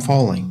you from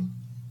falling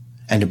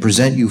and to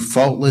present you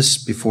faultless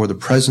before the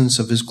presence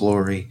of his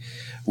glory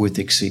with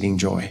exceeding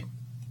joy.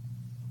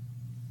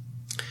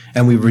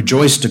 And we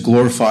rejoice to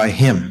glorify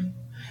him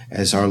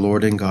as our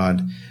Lord and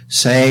God,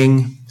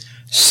 saying,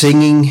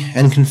 singing,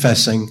 and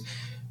confessing,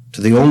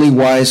 to the only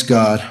wise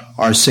God,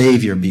 our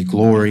Savior, be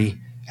glory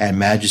and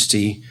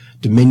majesty,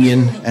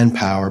 dominion and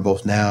power,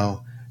 both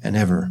now and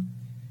ever.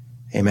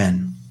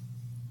 Amen.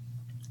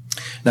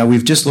 Now,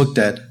 we've just looked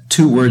at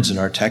two words in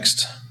our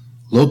text,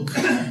 look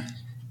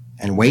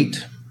and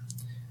wait.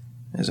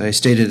 As I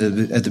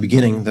stated at the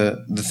beginning,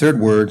 the third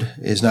word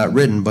is not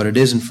written, but it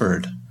is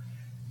inferred,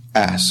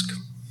 ask.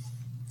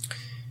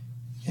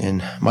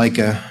 In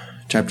Micah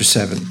chapter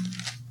 7,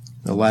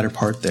 the latter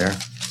part there,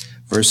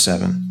 verse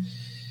 7,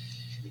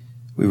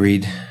 we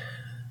read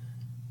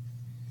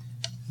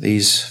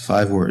these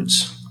 5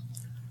 words,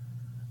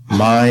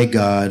 "My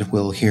God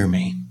will hear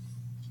me."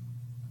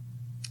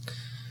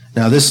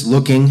 Now, this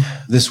looking,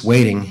 this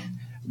waiting,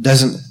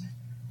 doesn't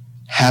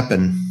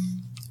happen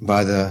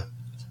by the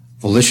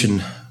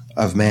volition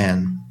of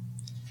man.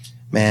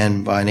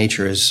 Man, by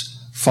nature, is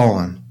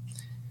fallen.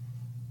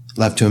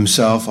 Left to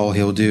himself, all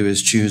he'll do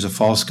is choose a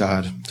false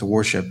god to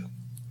worship.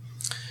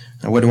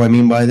 Now, what do I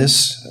mean by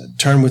this?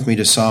 Turn with me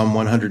to Psalm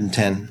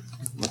 110.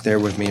 Look there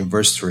with me in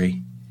verse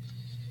 3.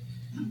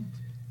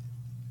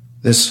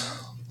 This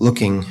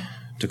looking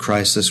to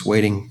Christ, this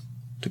waiting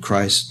to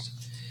Christ,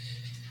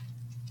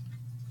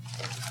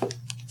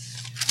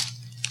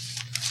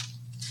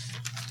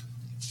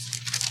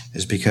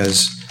 is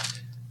because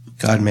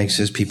God makes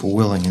his people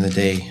willing in the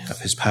day of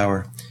his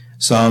power.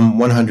 Psalm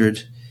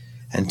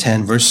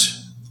 110,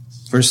 verse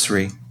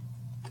 3.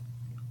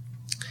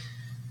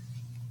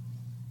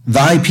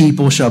 "Thy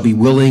people shall be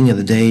willing in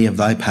the day of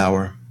thy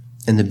power.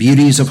 In the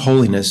beauties of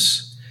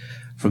holiness,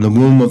 from the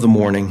womb of the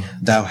morning,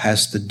 thou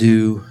hast the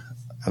dew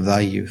of thy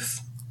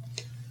youth."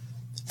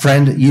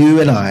 Friend, you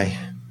and I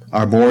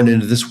are born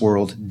into this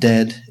world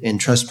dead in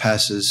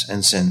trespasses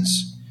and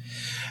sins.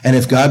 And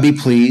if God be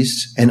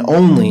pleased, and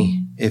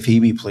only if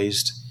he be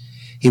pleased,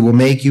 he will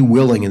make you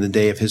willing in the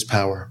day of his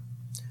power,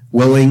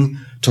 willing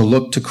to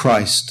look to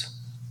Christ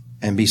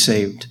and be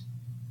saved,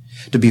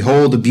 to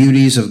behold the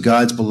beauties of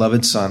God's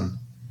beloved Son,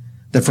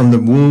 that from the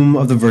womb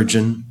of the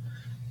Virgin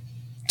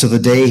till the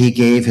day he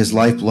gave his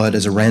lifeblood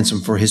as a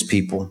ransom for his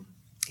people,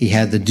 he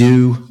had the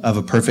dew of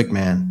a perfect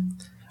man,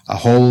 a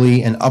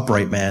holy and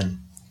upright man,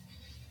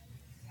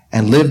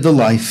 and lived the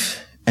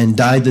life and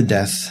died the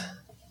death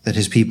that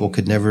his people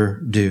could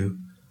never do,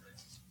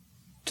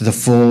 to the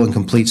full and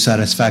complete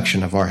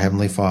satisfaction of our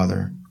Heavenly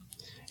Father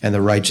and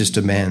the righteous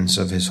demands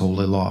of his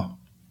holy law.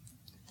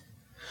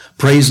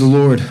 Praise the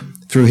Lord.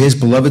 Through his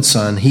beloved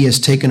Son, he has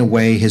taken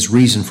away his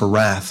reason for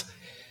wrath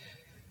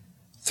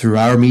through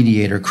our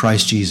mediator,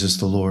 Christ Jesus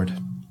the Lord.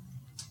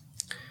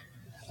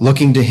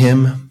 Looking to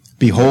him,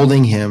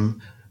 beholding him,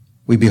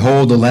 we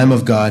behold the Lamb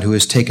of God who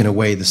has taken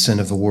away the sin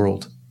of the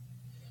world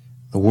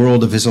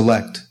of his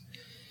elect.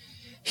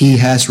 He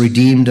has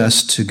redeemed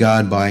us to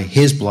God by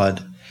his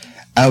blood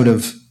out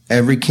of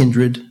every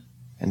kindred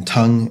and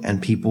tongue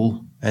and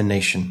people and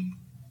nation.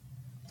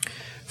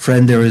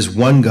 Friend, there is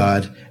one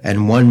God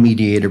and one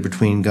mediator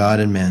between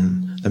God and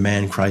men, the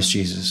man Christ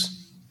Jesus.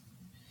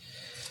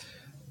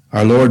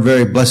 Our Lord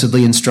very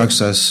blessedly instructs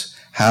us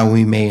how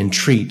we may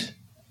entreat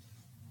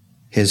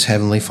his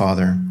heavenly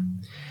Father,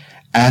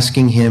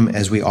 asking him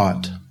as we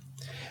ought,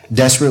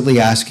 desperately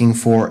asking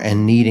for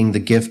and needing the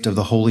gift of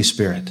the Holy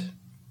Spirit.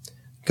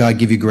 God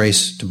give you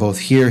grace to both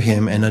hear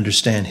him and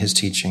understand his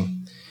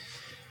teaching.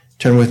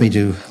 Turn with me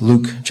to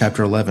Luke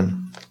chapter 11.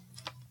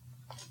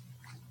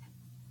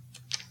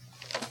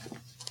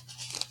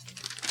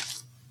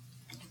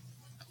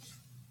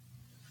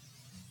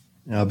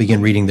 I'll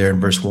begin reading there in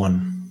verse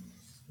 1.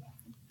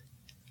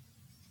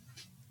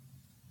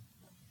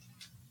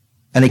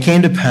 And it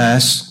came to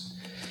pass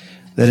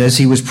that as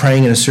he was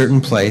praying in a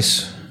certain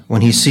place,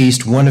 when he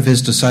ceased, one of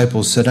his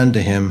disciples said unto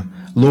him,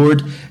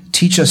 Lord,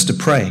 teach us to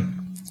pray,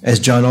 as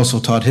John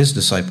also taught his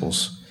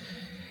disciples.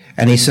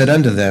 And he said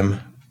unto them,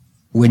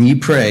 When ye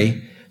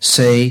pray,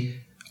 say,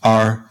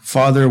 Our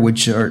Father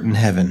which art in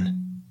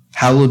heaven,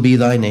 hallowed be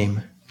thy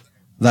name.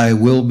 Thy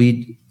will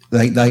be,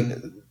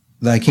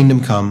 thy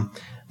kingdom come,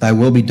 thy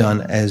will be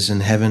done as in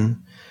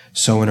heaven,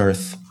 so in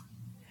earth.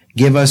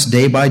 Give us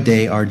day by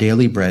day our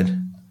daily bread,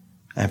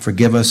 and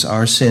forgive us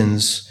our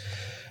sins,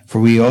 for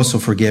we also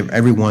forgive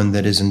everyone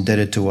that is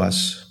indebted to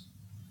us.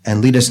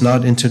 And lead us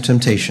not into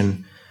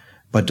temptation,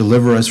 but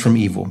deliver us from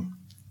evil.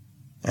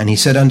 And he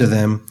said unto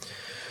them,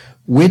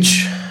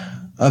 Which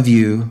of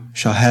you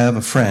shall have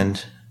a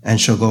friend, and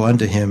shall go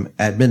unto him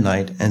at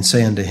midnight, and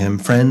say unto him,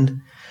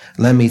 Friend,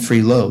 lend me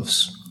 3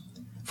 loaves.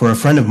 For a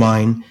friend of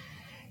mine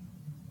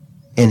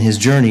in his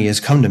journey is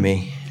come to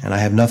me, and I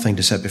have nothing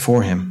to set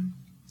before him.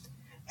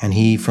 And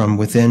he from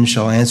within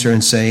shall answer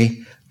and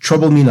say,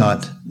 Trouble me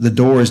not, the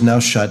door is now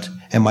shut,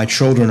 and my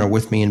children are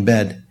with me in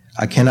bed.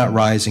 I cannot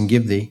rise and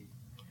give thee.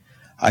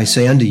 I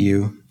say unto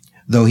you,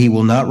 though he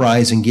will not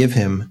rise and give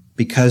him,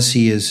 because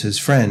he is his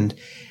friend,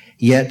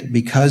 yet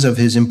because of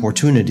his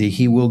importunity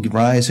he will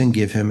rise and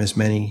give him as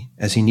many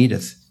as he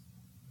needeth.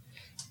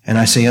 And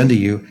I say unto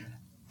you,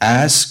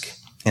 Ask,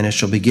 and it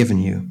shall be given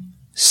you.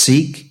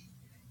 Seek,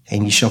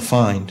 and ye shall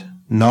find.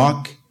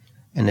 Knock,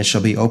 and it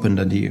shall be opened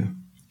unto you.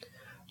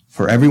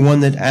 For every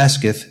one that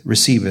asketh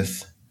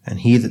receiveth,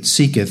 and he that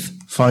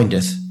seeketh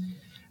findeth,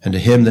 and to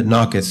him that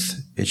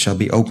knocketh it shall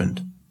be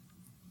opened.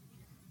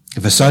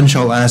 If a son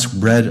shall ask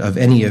bread of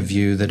any of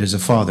you that is a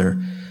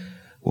father,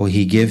 will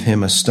he give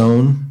him a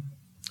stone?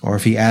 Or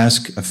if he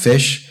ask a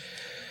fish,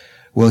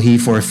 will he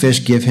for a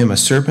fish give him a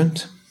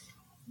serpent?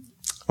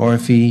 Or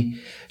if he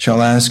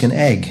shall ask an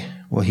egg,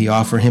 will he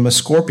offer him a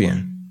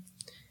scorpion?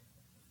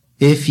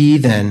 If ye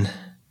then,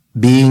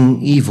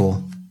 being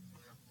evil,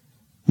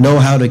 know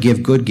how to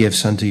give good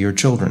gifts unto your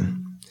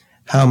children,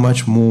 how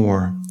much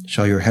more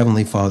shall your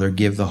heavenly Father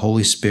give the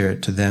Holy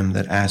Spirit to them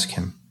that ask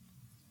him?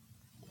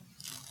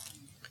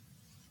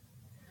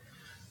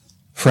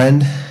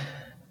 Friend,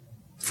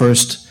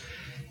 first,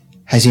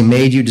 has he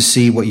made you to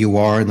see what you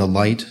are in the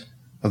light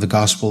of the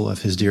gospel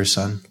of his dear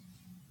Son?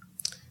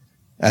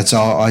 That's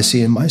all I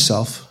see in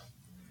myself.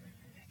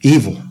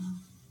 Evil.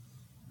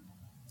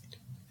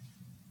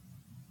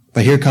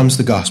 But here comes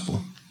the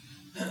gospel.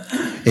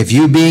 If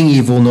you, being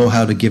evil, know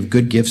how to give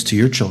good gifts to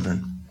your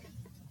children,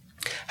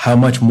 how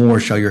much more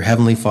shall your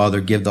heavenly Father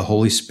give the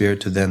Holy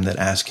Spirit to them that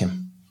ask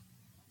him?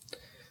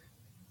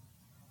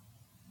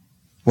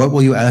 What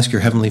will you ask your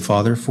heavenly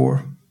Father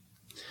for?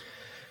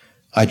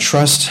 I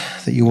trust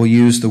that you will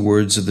use the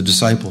words of the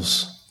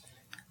disciples.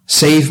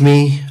 Save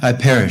me, I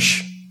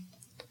perish.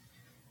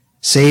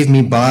 Save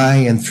me by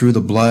and through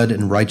the blood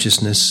and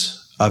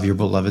righteousness of your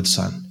beloved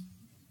Son.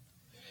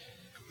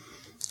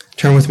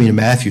 Turn with me to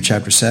Matthew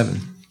chapter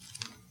 7.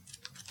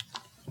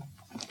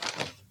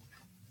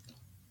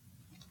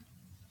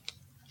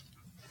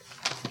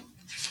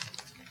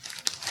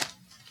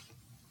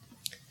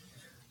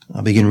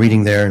 I'll begin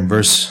reading there in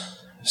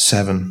verse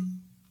 7.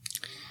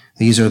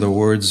 These are the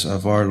words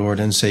of our Lord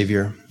and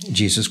Savior,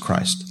 Jesus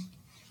Christ.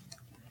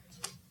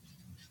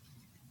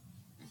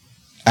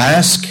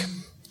 Ask,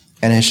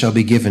 and it shall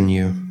be given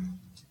you.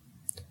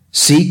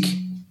 Seek,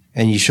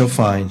 and ye shall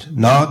find.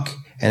 Knock,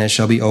 and it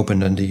shall be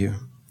opened unto you.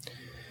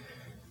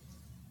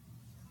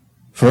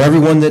 For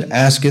everyone that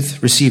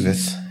asketh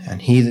receiveth,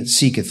 and he that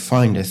seeketh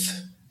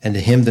findeth, and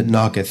to him that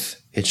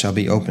knocketh it shall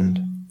be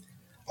opened.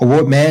 Or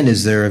what man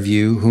is there of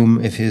you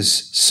whom if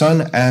his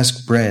son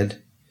ask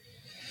bread,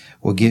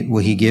 will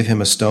he give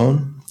him a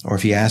stone? Or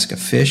if he ask a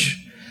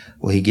fish,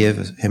 will he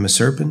give him a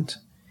serpent?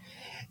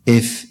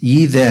 If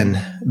ye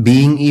then,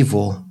 being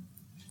evil,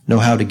 know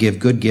how to give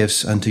good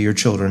gifts unto your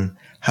children,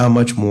 how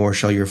much more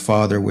shall your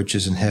Father which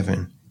is in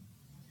heaven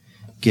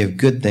give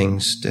good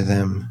things to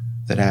them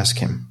that ask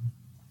him?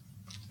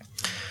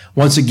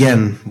 Once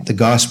again, the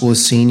gospel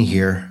is seen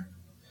here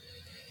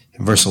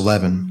in verse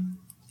 11.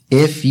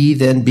 If ye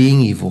then,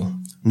 being evil,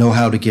 know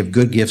how to give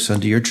good gifts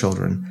unto your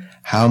children,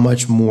 how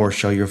much more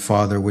shall your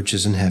Father which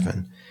is in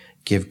heaven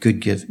give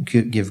good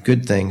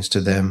things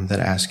to them that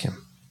ask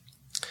him?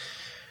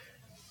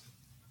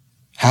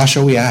 How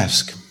shall we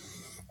ask?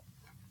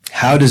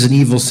 How does an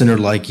evil sinner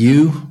like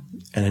you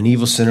and an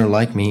evil sinner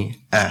like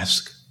me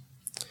ask?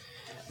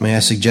 May I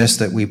suggest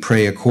that we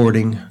pray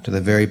according to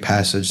the very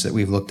passage that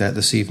we've looked at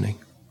this evening.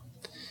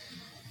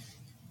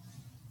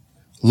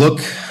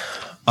 Look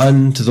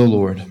unto the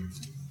Lord.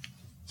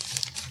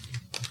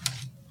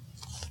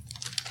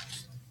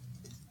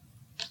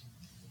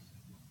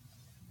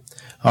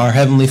 Our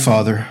Heavenly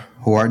Father,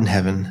 who art in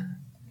heaven,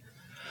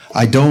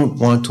 I don't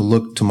want to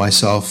look to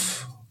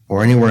myself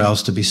or anywhere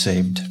else to be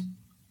saved.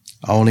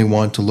 I only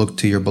want to look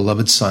to your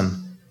beloved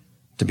Son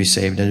to be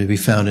saved and to be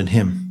found in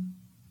him.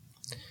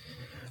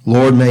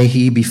 Lord, may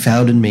he be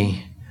found in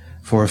me,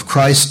 for if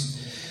Christ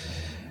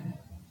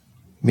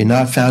be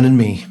not found in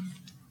me,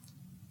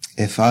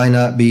 if I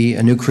not be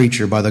a new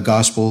creature by the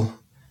gospel,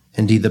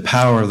 indeed the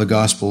power of the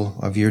gospel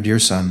of your dear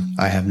Son,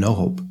 I have no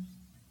hope.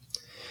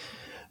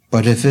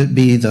 But if it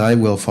be thy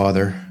will,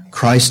 Father,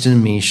 Christ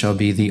in me shall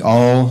be the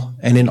all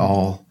and in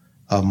all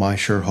of my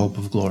sure hope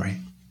of glory.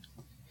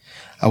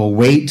 I will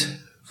wait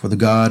for the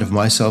God of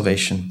my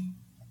salvation.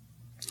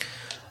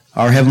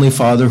 Our Heavenly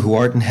Father, who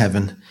art in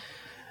heaven,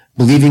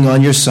 believing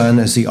on your Son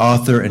as the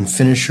author and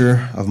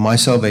finisher of my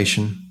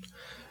salvation,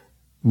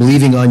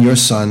 believing on your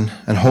Son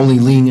and wholly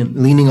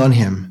leaning on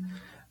him,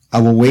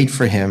 I will wait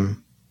for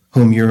him,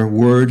 whom your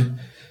word,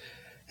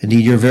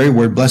 indeed your very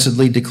word,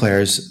 blessedly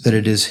declares that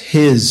it is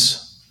his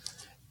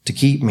to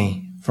keep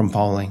me from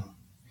falling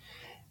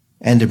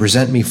and to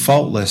present me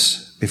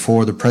faultless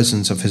before the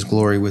presence of his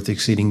glory with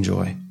exceeding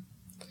joy.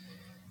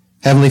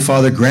 Heavenly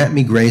Father, grant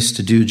me grace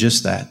to do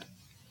just that.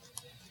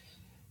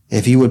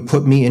 If you would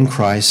put me in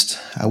Christ,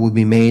 I would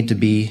be made to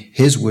be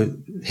his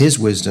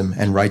wisdom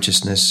and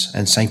righteousness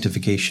and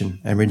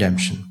sanctification and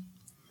redemption.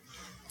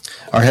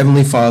 Our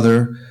Heavenly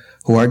Father,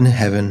 who art in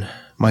heaven,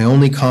 my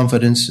only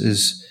confidence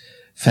is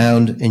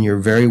found in your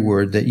very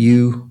word that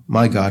you,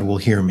 my God, will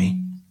hear me.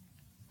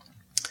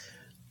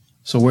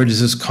 So where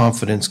does this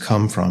confidence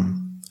come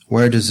from?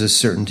 Where does this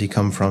certainty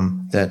come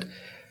from that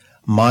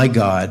my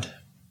God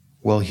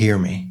will hear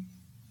me?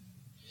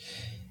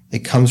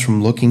 It comes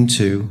from looking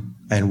to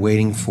and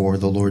waiting for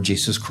the Lord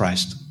Jesus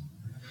Christ,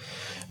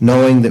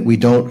 knowing that we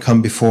don't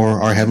come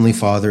before our Heavenly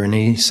Father in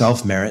any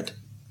self-merit,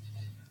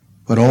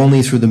 but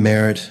only through the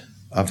merit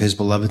of his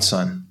beloved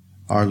Son,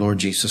 our Lord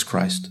Jesus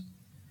Christ,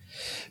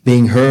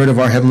 being heard of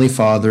our Heavenly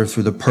Father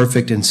through the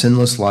perfect and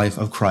sinless life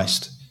of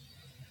Christ,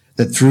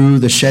 that through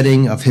the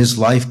shedding of his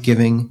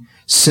life-giving,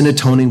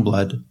 sin-atoning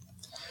blood,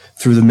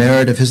 through the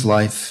merit of his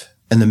life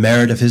and the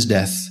merit of his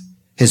death,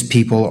 his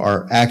people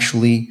are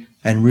actually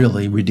and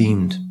really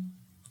redeemed.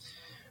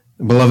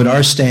 Beloved,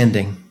 our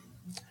standing,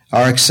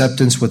 our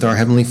acceptance with our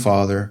Heavenly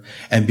Father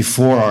and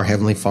before our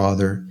Heavenly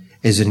Father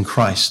is in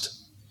Christ.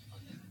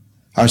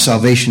 Our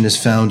salvation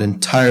is found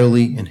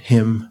entirely in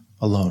him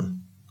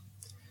alone.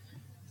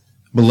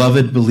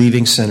 Beloved,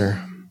 believing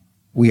sinner,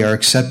 we are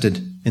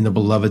accepted in the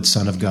beloved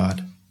Son of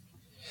God.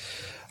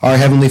 Our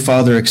Heavenly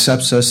Father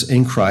accepts us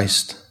in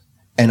Christ,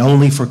 and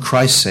only for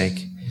Christ's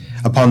sake,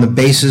 upon the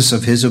basis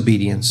of his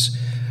obedience,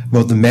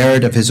 both the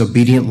merit of his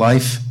obedient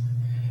life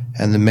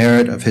and the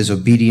merit of his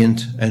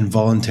obedient and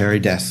voluntary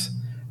death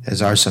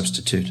as our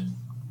substitute.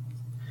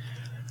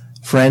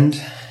 Friend,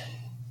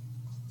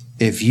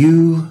 if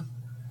you,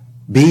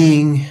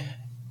 being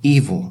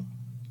evil,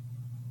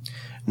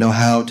 know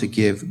how to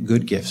give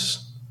good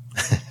gifts,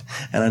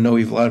 and I know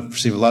we've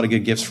received a lot of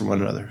good gifts from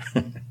one another,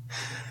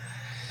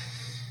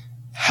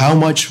 how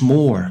much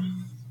more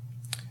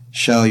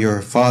shall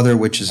your Father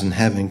which is in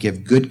heaven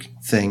give good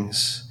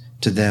things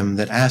to them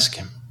that ask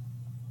him?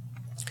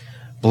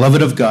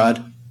 Beloved of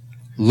God,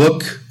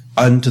 look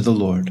unto the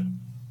Lord.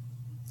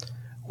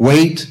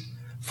 Wait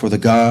for the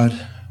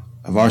God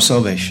of our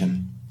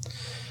salvation.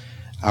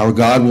 Our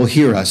God will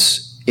hear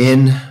us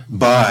in,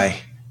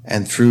 by,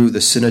 and through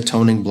the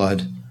sin-atoning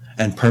blood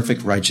and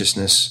perfect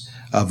righteousness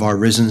of our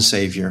risen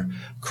Savior,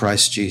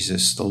 Christ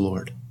Jesus the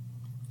Lord.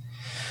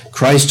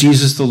 Christ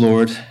Jesus the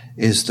Lord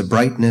is the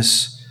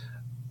brightness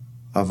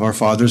of our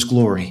Father's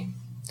glory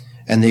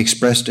and the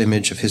expressed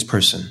image of his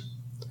person.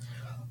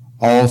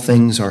 All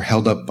things are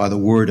held up by the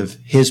word of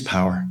his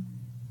power.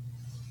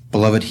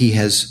 Beloved, he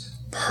has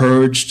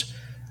purged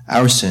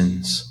our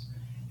sins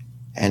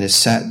and is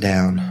sat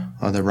down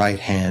on the right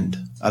hand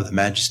of the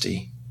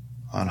Majesty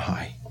on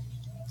high.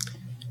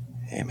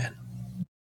 Amen.